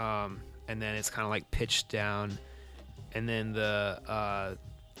D. And then it's kind of like pitched down, and then the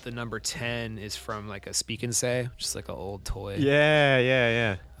number 10 is from like a Speak and Say, just like an old toy.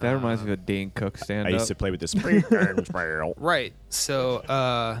 Yeah. That reminds me of a Dane Cook stand-up. I used to play with this. Right. Right. So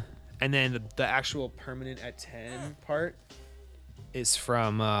and then the actual Permanent at 10 part is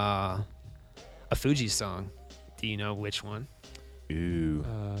from a Fuji song. Do you know which one? Ooh.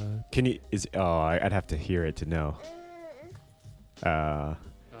 Can you? I'd have to hear it to know.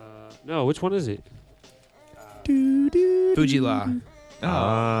 No, which one is it? Fuji La.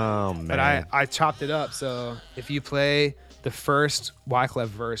 Oh man. But I chopped it up, so if you play the first Wyclef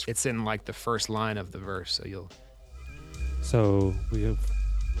verse, it's in like the first line of the verse, so you'll. So we have.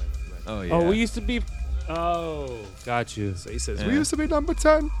 Oh yeah. Oh, we used to be. Oh, got you. So he says, Yeah. "We used to be number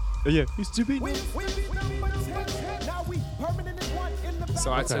 10." Yeah, used to be.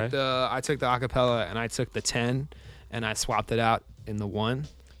 So I Okay. took the acapella and I took the 10 and I swapped it out in the 1.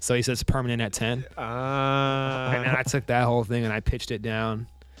 So he says Permanent at 10. And then I took that whole thing and I pitched it down,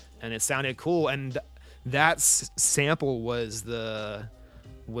 and it sounded cool. And that sample was the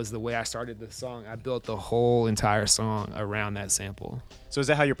way I started the song. I built the whole entire song around that sample. So is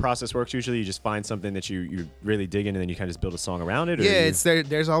that how your process works usually? You just find something that you really dig in, and then you kind of just build a song around it? Or Yeah, you- it's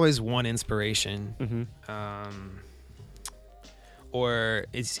there's always one inspiration. Or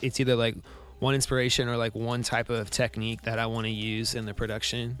it's either like one inspiration or like one type of technique that I want to use in the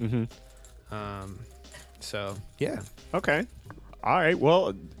production. So yeah. Okay. All right.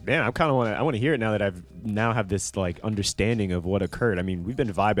 Well, man, I kind of want to hear it now that I've now have this like understanding of what occurred. I mean, we've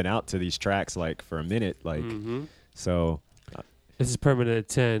been vibing out to these tracks like for a minute, like so. This is Permanent at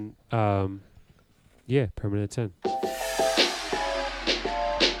 10. Yeah, Permanent at 10.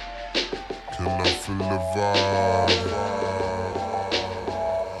 Can I feel the vibe?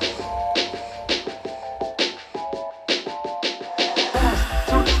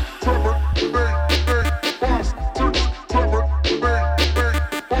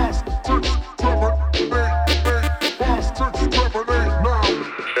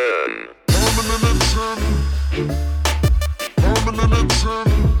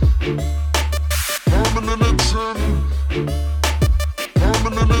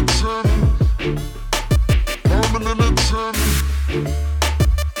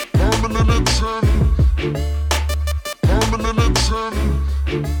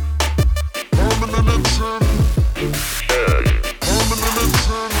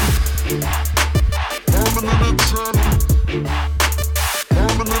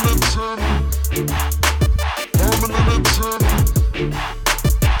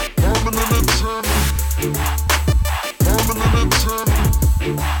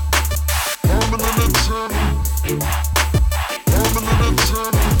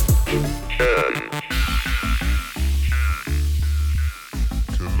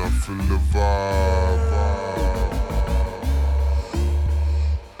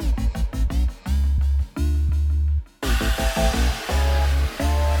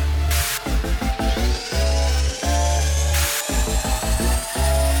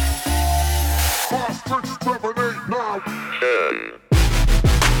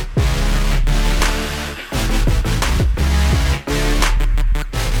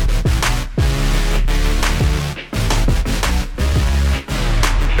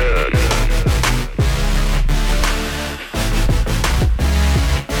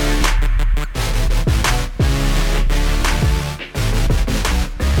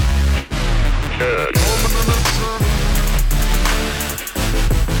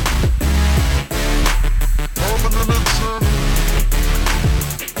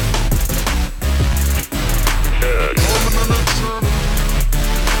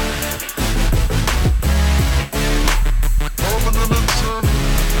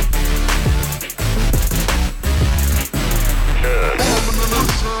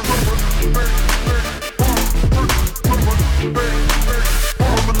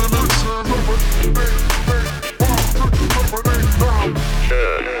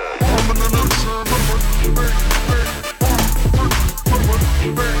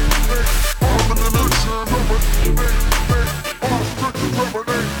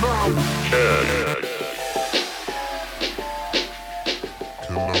 Can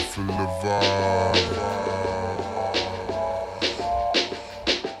I feel the vibe?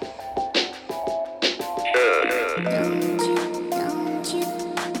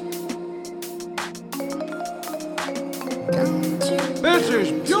 This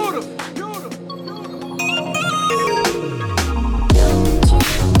is beautiful.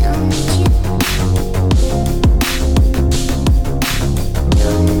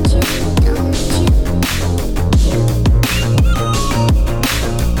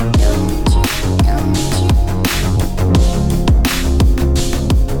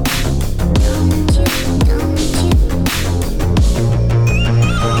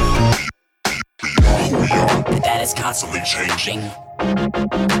 That is constantly changing.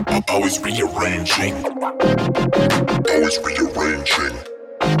 Always rearranging. Always rearranging.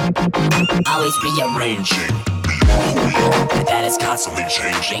 Always rearranging. That is constantly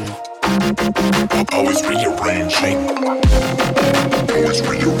changing. Always rearranging. Always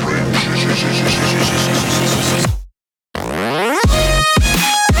rearranging.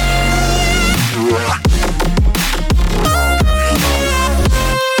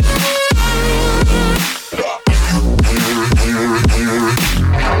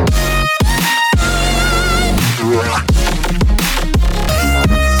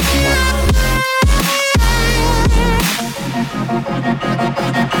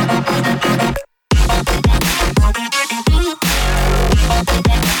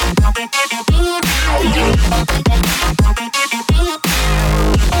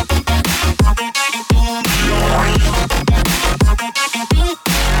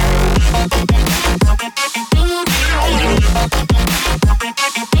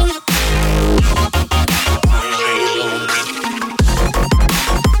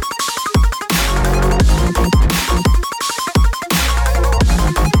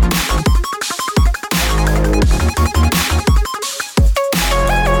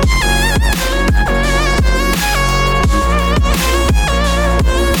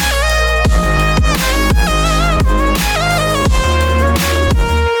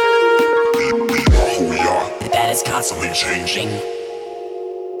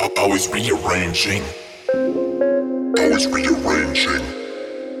 Always rearranging. Always rearranging.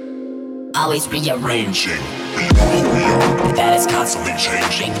 Always rearranging. That is constantly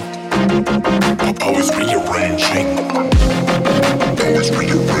changing. Always rearranging. Always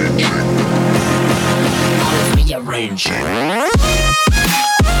rearranging. Always rearranging.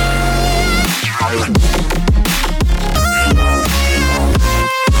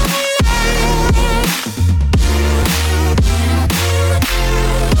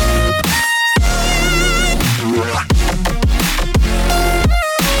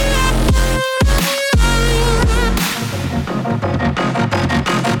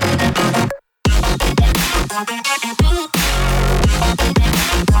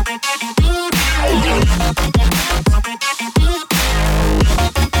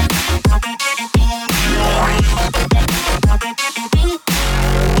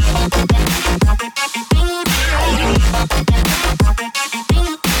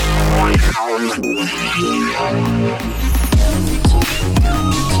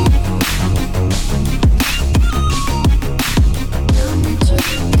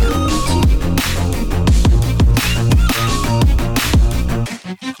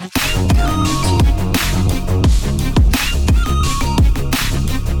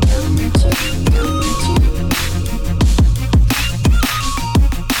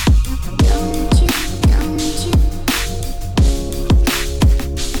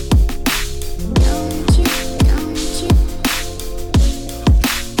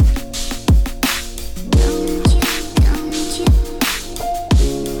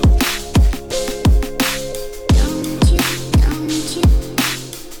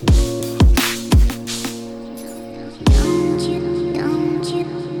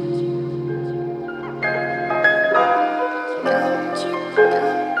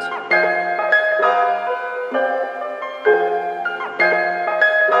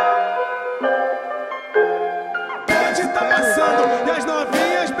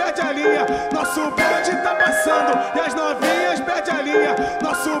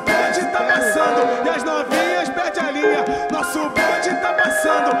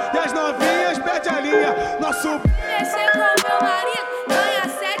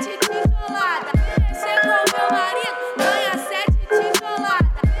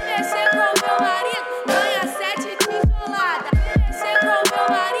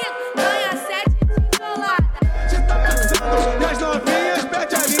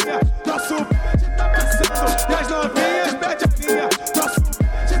 Nosso bonde tá passando e as novinhas pede a linha. Nosso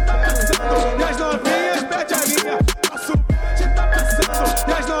bonde tá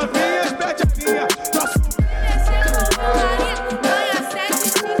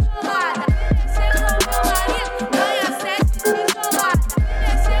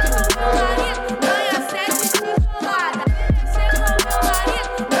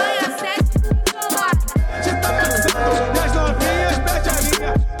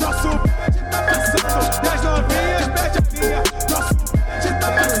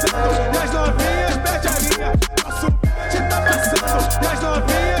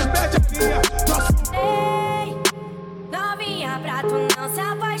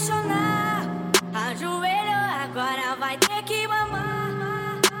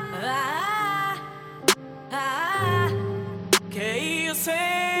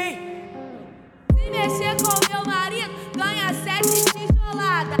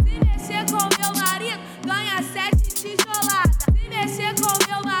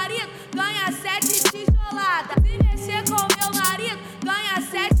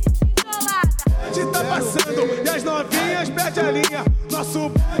novinhas perde a linha. Nosso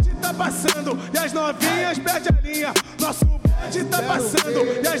bonde tá passando e as novinhas perde a linha. Nosso bonde tá passando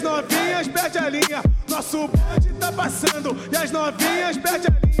e as novinhas perde a linha. Nosso bonde tá passando e as novinhas perde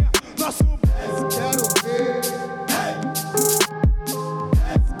a linha. Nosso bonde. Quero ver.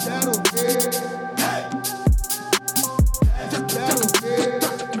 Quero ver.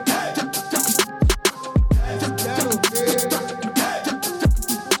 Quero ver.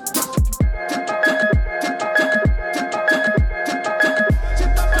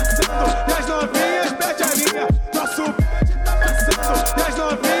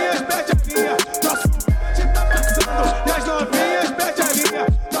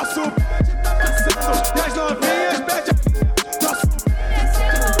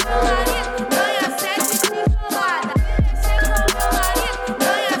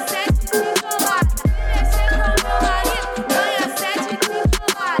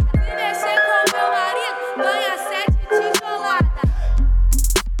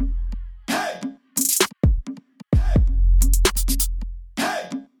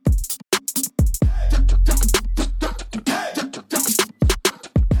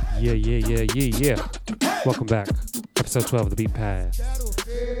 Yeah. Welcome back. Episode 12 of The Beat Pass.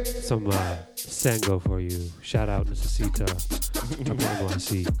 Some Sango for you. Shout out Necesita from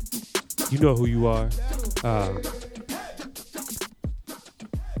NYC. You know who you are.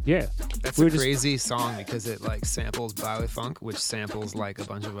 Yeah. That's a crazy song because it like samples Bowie funk, which samples like a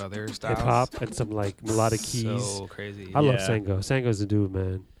bunch of other styles. Hip hop and some like melodic keys. So crazy. I love Sango. Sango's the dude,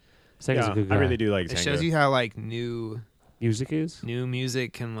 man. Sango's a good guy. I really do like Sango. It shows you how like new music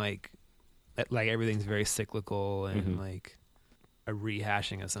can like everything's very cyclical and like a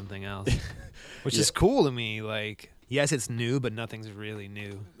rehashing of something else, which is cool to me. Like, yes, it's new, but nothing's really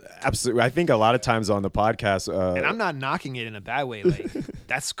new. Absolutely. I think a lot of times on the podcast, and I'm not knocking it in a bad way. Like,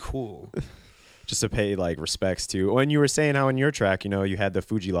 that's cool. Just to pay like respects to. When you were saying how in your track, you had the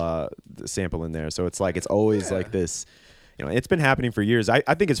Fujila sample in there, so it's like it's always like this. It's been happening for years. I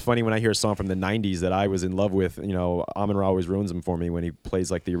think it's funny when I hear a song from the 90s that I was in love with. Amon-Ra always ruins them for me when he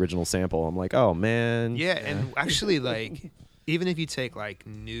plays like the original sample. I'm like, oh, man. Yeah, and actually, like, even if you take like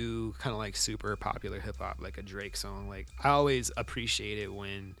new kind of like super popular hip-hop, like a Drake song, like I always appreciate it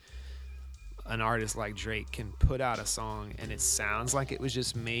when an artist like Drake can put out a song and it sounds like it was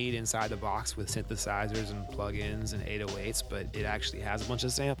just made inside the box with synthesizers and plugins and 808s, but it actually has a bunch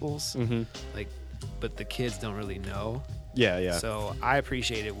of samples. Like, but the kids don't really know. Yeah. So I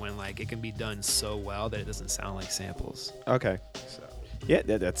appreciate it when like it can be done so well that it doesn't sound like samples. Okay. So. Yeah,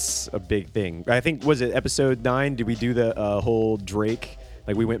 that's a big thing. I think, was it episode 9? Did we do the whole Drake?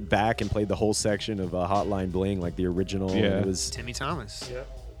 Like we went back and played the whole section of Hotline Bling, like the original. Yeah. It was Timmy Thomas. Yeah,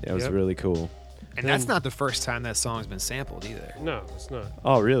 it was really cool. And that's not the first time that song's been sampled either. No, it's not.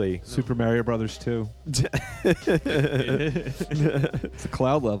 Oh, really? No. Super Mario Brothers 2. It's a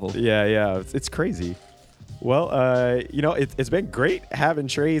cloud level. Yeah. It's crazy. Well, it's been great having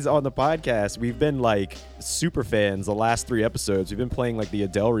Trey's on the podcast. We've been like super fans the last 3 episodes. We've been playing like the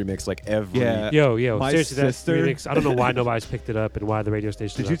Adele remix like every. Yeah. Yo. My Seriously, sister. that remix. I don't know why nobody's picked it up and why the radio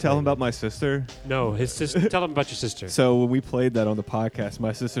station. Did you tell him about my sister? No, his sister. Tell him about your sister. So when we played that on the podcast,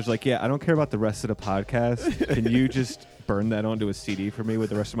 my sister's like, "Yeah, I don't care about the rest of the podcast. Can you just burn that onto a CD for me with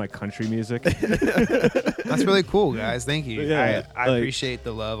the rest of my country music?" That's really cool, guys. Thank you. Yeah, I appreciate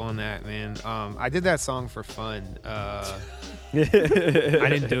the love on that, man. I did that song for fun. I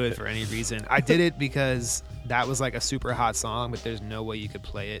didn't do it for any reason. I did it because that was like a super hot song, but there's no way you could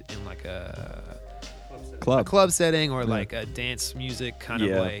play it in like a club setting or like a dance music kind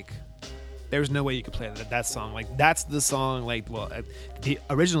of like. There's no way you could play that song. Like, that's the song, like, well, the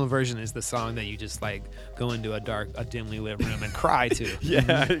original version is the song that you just, like, go into a dimly lit room and cry to.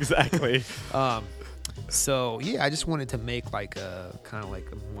 Yeah, exactly. So, yeah, I just wanted to make, like, a kind of, like,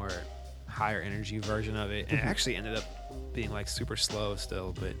 a more higher energy version of it. And it actually ended up being, like, super slow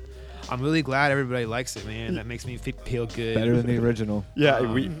still. But I'm really glad everybody likes it, man. That makes me feel good. Better than the original.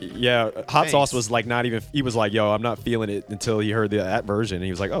 Yeah, Hot Sauce was like not even. He was like, "Yo, I'm not feeling it," until he heard that version, and he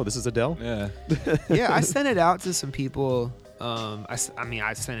was like, "Oh, this is Adele." Yeah. Yeah, I sent it out to some people. I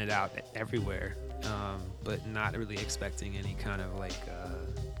sent it out everywhere, but not really expecting any kind of like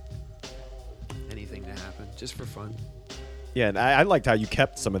anything to happen, just for fun. Yeah, and I liked how you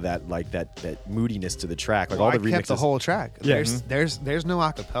kept some of that, like that moodiness to the track, like all the remixes. I kept the whole track. Yeah. There's no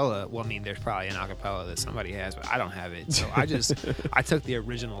acapella. Well, I mean, there's probably an acapella that somebody has, but I don't have it. So I took the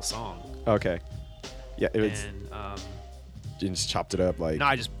original song. Okay. Yeah, it was. And you just chopped it up like. No,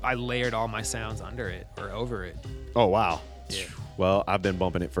 I layered all my sounds under it or over it. Oh wow. Yeah. Well, I've been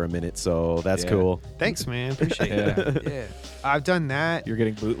bumping it for a minute, so that's Yeah. cool. Thanks, man. Appreciate that. Yeah. I've done that. You're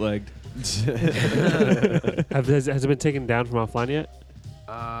getting bootlegged. Has it been taken down from offline yet?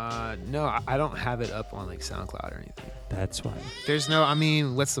 No, I don't have it up on like SoundCloud or anything. That's why. There's no. I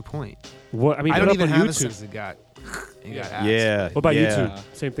mean, what's the point? What I mean, I put don't up even on have it YouTube. since it got. It got axed. Yeah. What about yeah. YouTube?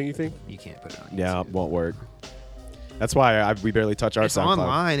 Same thing, you think? You can't put it on. Yeah, YouTube. it won't work. That's why we barely touch our It's SoundCloud.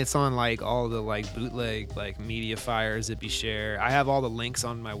 online. It's on like all the like bootleg like MediaFire, Zippy Share. I have all the links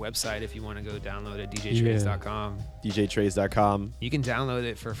on my website if you want to go download it. DJTrace.com. DJTrace.com. You can download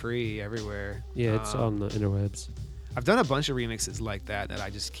it for free everywhere. Yeah, it's on the interwebs. I've done a bunch of remixes like that I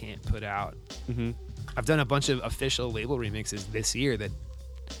just can't put out. Mm-hmm. I've done a bunch of official label remixes this year that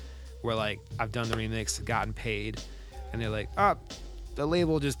were like I've done the remix, gotten paid, and they're like, oh, the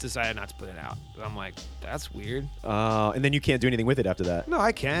label just decided not to put it out. But I'm like, that's weird. And then you can't do anything with it after that. No,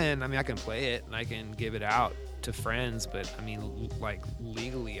 I can. I mean, I can play it and I can give it out to friends, but I mean, like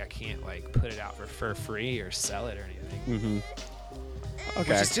legally, I can't like put it out for free or sell it or anything. Mm-hmm.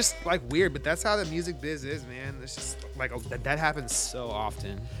 Okay. Which is just like weird, but that's how the music biz is, man. It's just like that happens so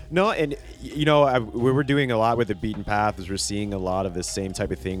often. No, and you know, we were doing a lot with the Beaten Path. Is we're seeing a lot of the same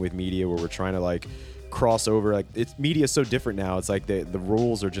type of thing with media, where we're trying to like cross over. Like media is so different now. It's like the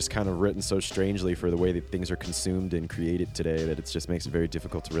rules are just kind of written so strangely for the way that things are consumed and created today that it just makes it very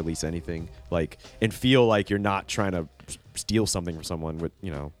difficult to release anything like and feel like you're not trying to steal something from someone. With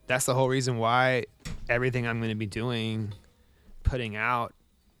That's the whole reason why everything I'm going to be putting out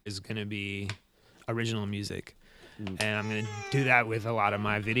is going to be original music. And I'm going to do that with a lot of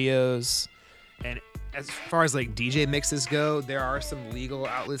my videos. And as far as like DJ mixes go, there are some legal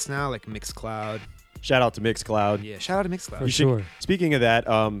outlets now like Mixcloud. Shout out to Mixcloud. Yeah, shout out to Mixcloud. For sure. Speaking of that,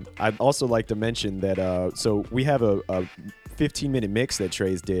 I'd also like to mention that so we have a 15-minute mix that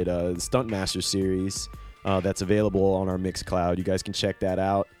Trey's did, the Stuntmaster series, that's available on our Mixcloud. You guys can check that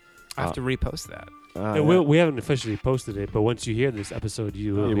out. I have to repost that. We haven't officially posted it, but once you hear this episode,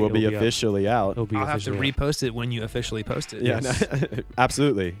 it will be officially out. It'll be I'll have to officially repost it when you officially post it. Yeah, Yes. no,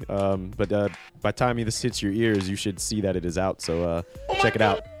 absolutely. But by the time this hits your ears, you should see that it is out. So check it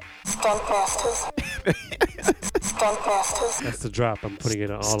out. That's the drop. I'm putting it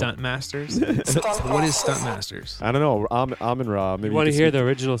on all. Stunt Masters. What is Stunt Masters? I don't know. Amin Ra. Maybe You want to can hear speak- the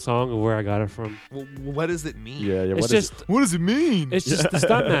original song of where I got it from? Well, what does it mean? Yeah. It's What is just What does it mean? It's just the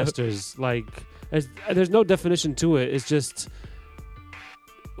Stunt Masters. Like, there's no definition to it. It's just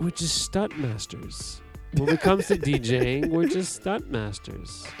we're just stunt masters. When it comes to DJing, we're just stunt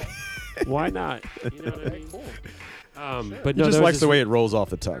masters. Why not? You know what I mean? But He no, just there was likes the this- way it rolls off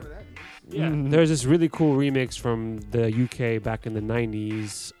the tongue. Yeah, there's this really cool remix from the UK back in the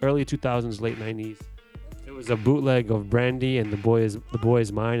 90s, early 2000s, late 90s. It was a bootleg of Brandy and the boy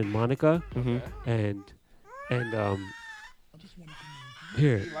is mine and Monica, and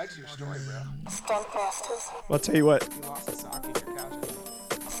here. He likes your story, bro. I'll tell you what. You lost a sock in your couch.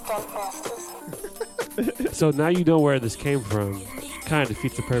 So now you know where this came from. Kind of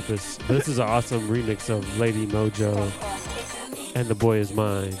defeats the purpose. But this is an awesome remix of Lady Mojo and The Boy Is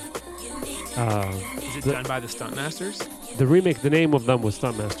Mine. Is it done by the Stunt Masters? The remake, the name of them was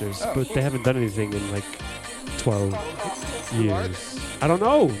Stunt Masters, but they haven't done anything in like 12 years. I don't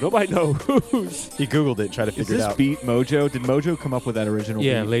know. Nobody knows. He Googled it, tried to Is figure it this out. beat Mojo? Did Mojo come up with that original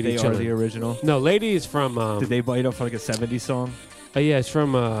Yeah, beat? Lady They are Chillin'. the original. No, Lady is from. Did they bite off like a 70s song? Yeah, it's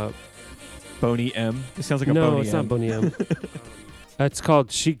from. Boney M. It sounds like a No, Boney it's M. not Boney M. It's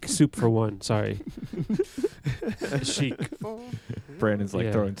called Chic Soup for One. Sorry. Chic. Brandon's like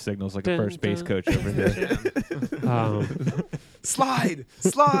Yeah. throwing signals like a Dun, first base dun. coach over here. Slide.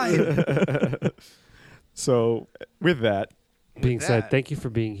 So with that, Being said, that- thank you for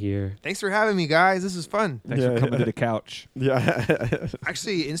being here. Thanks for having me, guys. This is fun. Thanks for coming to the couch. yeah.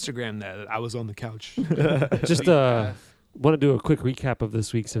 Actually, Instagram that I was on the couch. Just want to do a quick recap of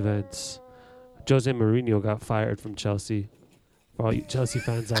this week's events. Jose Mourinho got fired from Chelsea. For all you Chelsea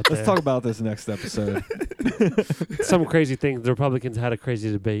fans out there. Let's talk about this next episode. Some crazy things. The Republicans had a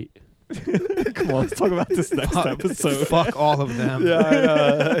crazy debate. Come on, let's talk about this next episode. Fuck all of them.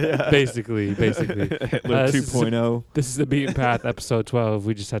 Basically. Hitler This is 2.0. This is the Beaten Path, episode 12.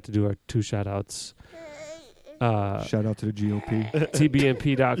 We just had to do our 2 shout-outs. Shout out to the GOP.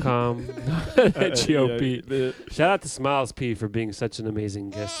 TBNP.com. GOP. Shout out to Smiles P for being such an amazing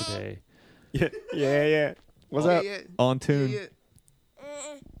guest today. Yeah. What's up? On tune. Yeah.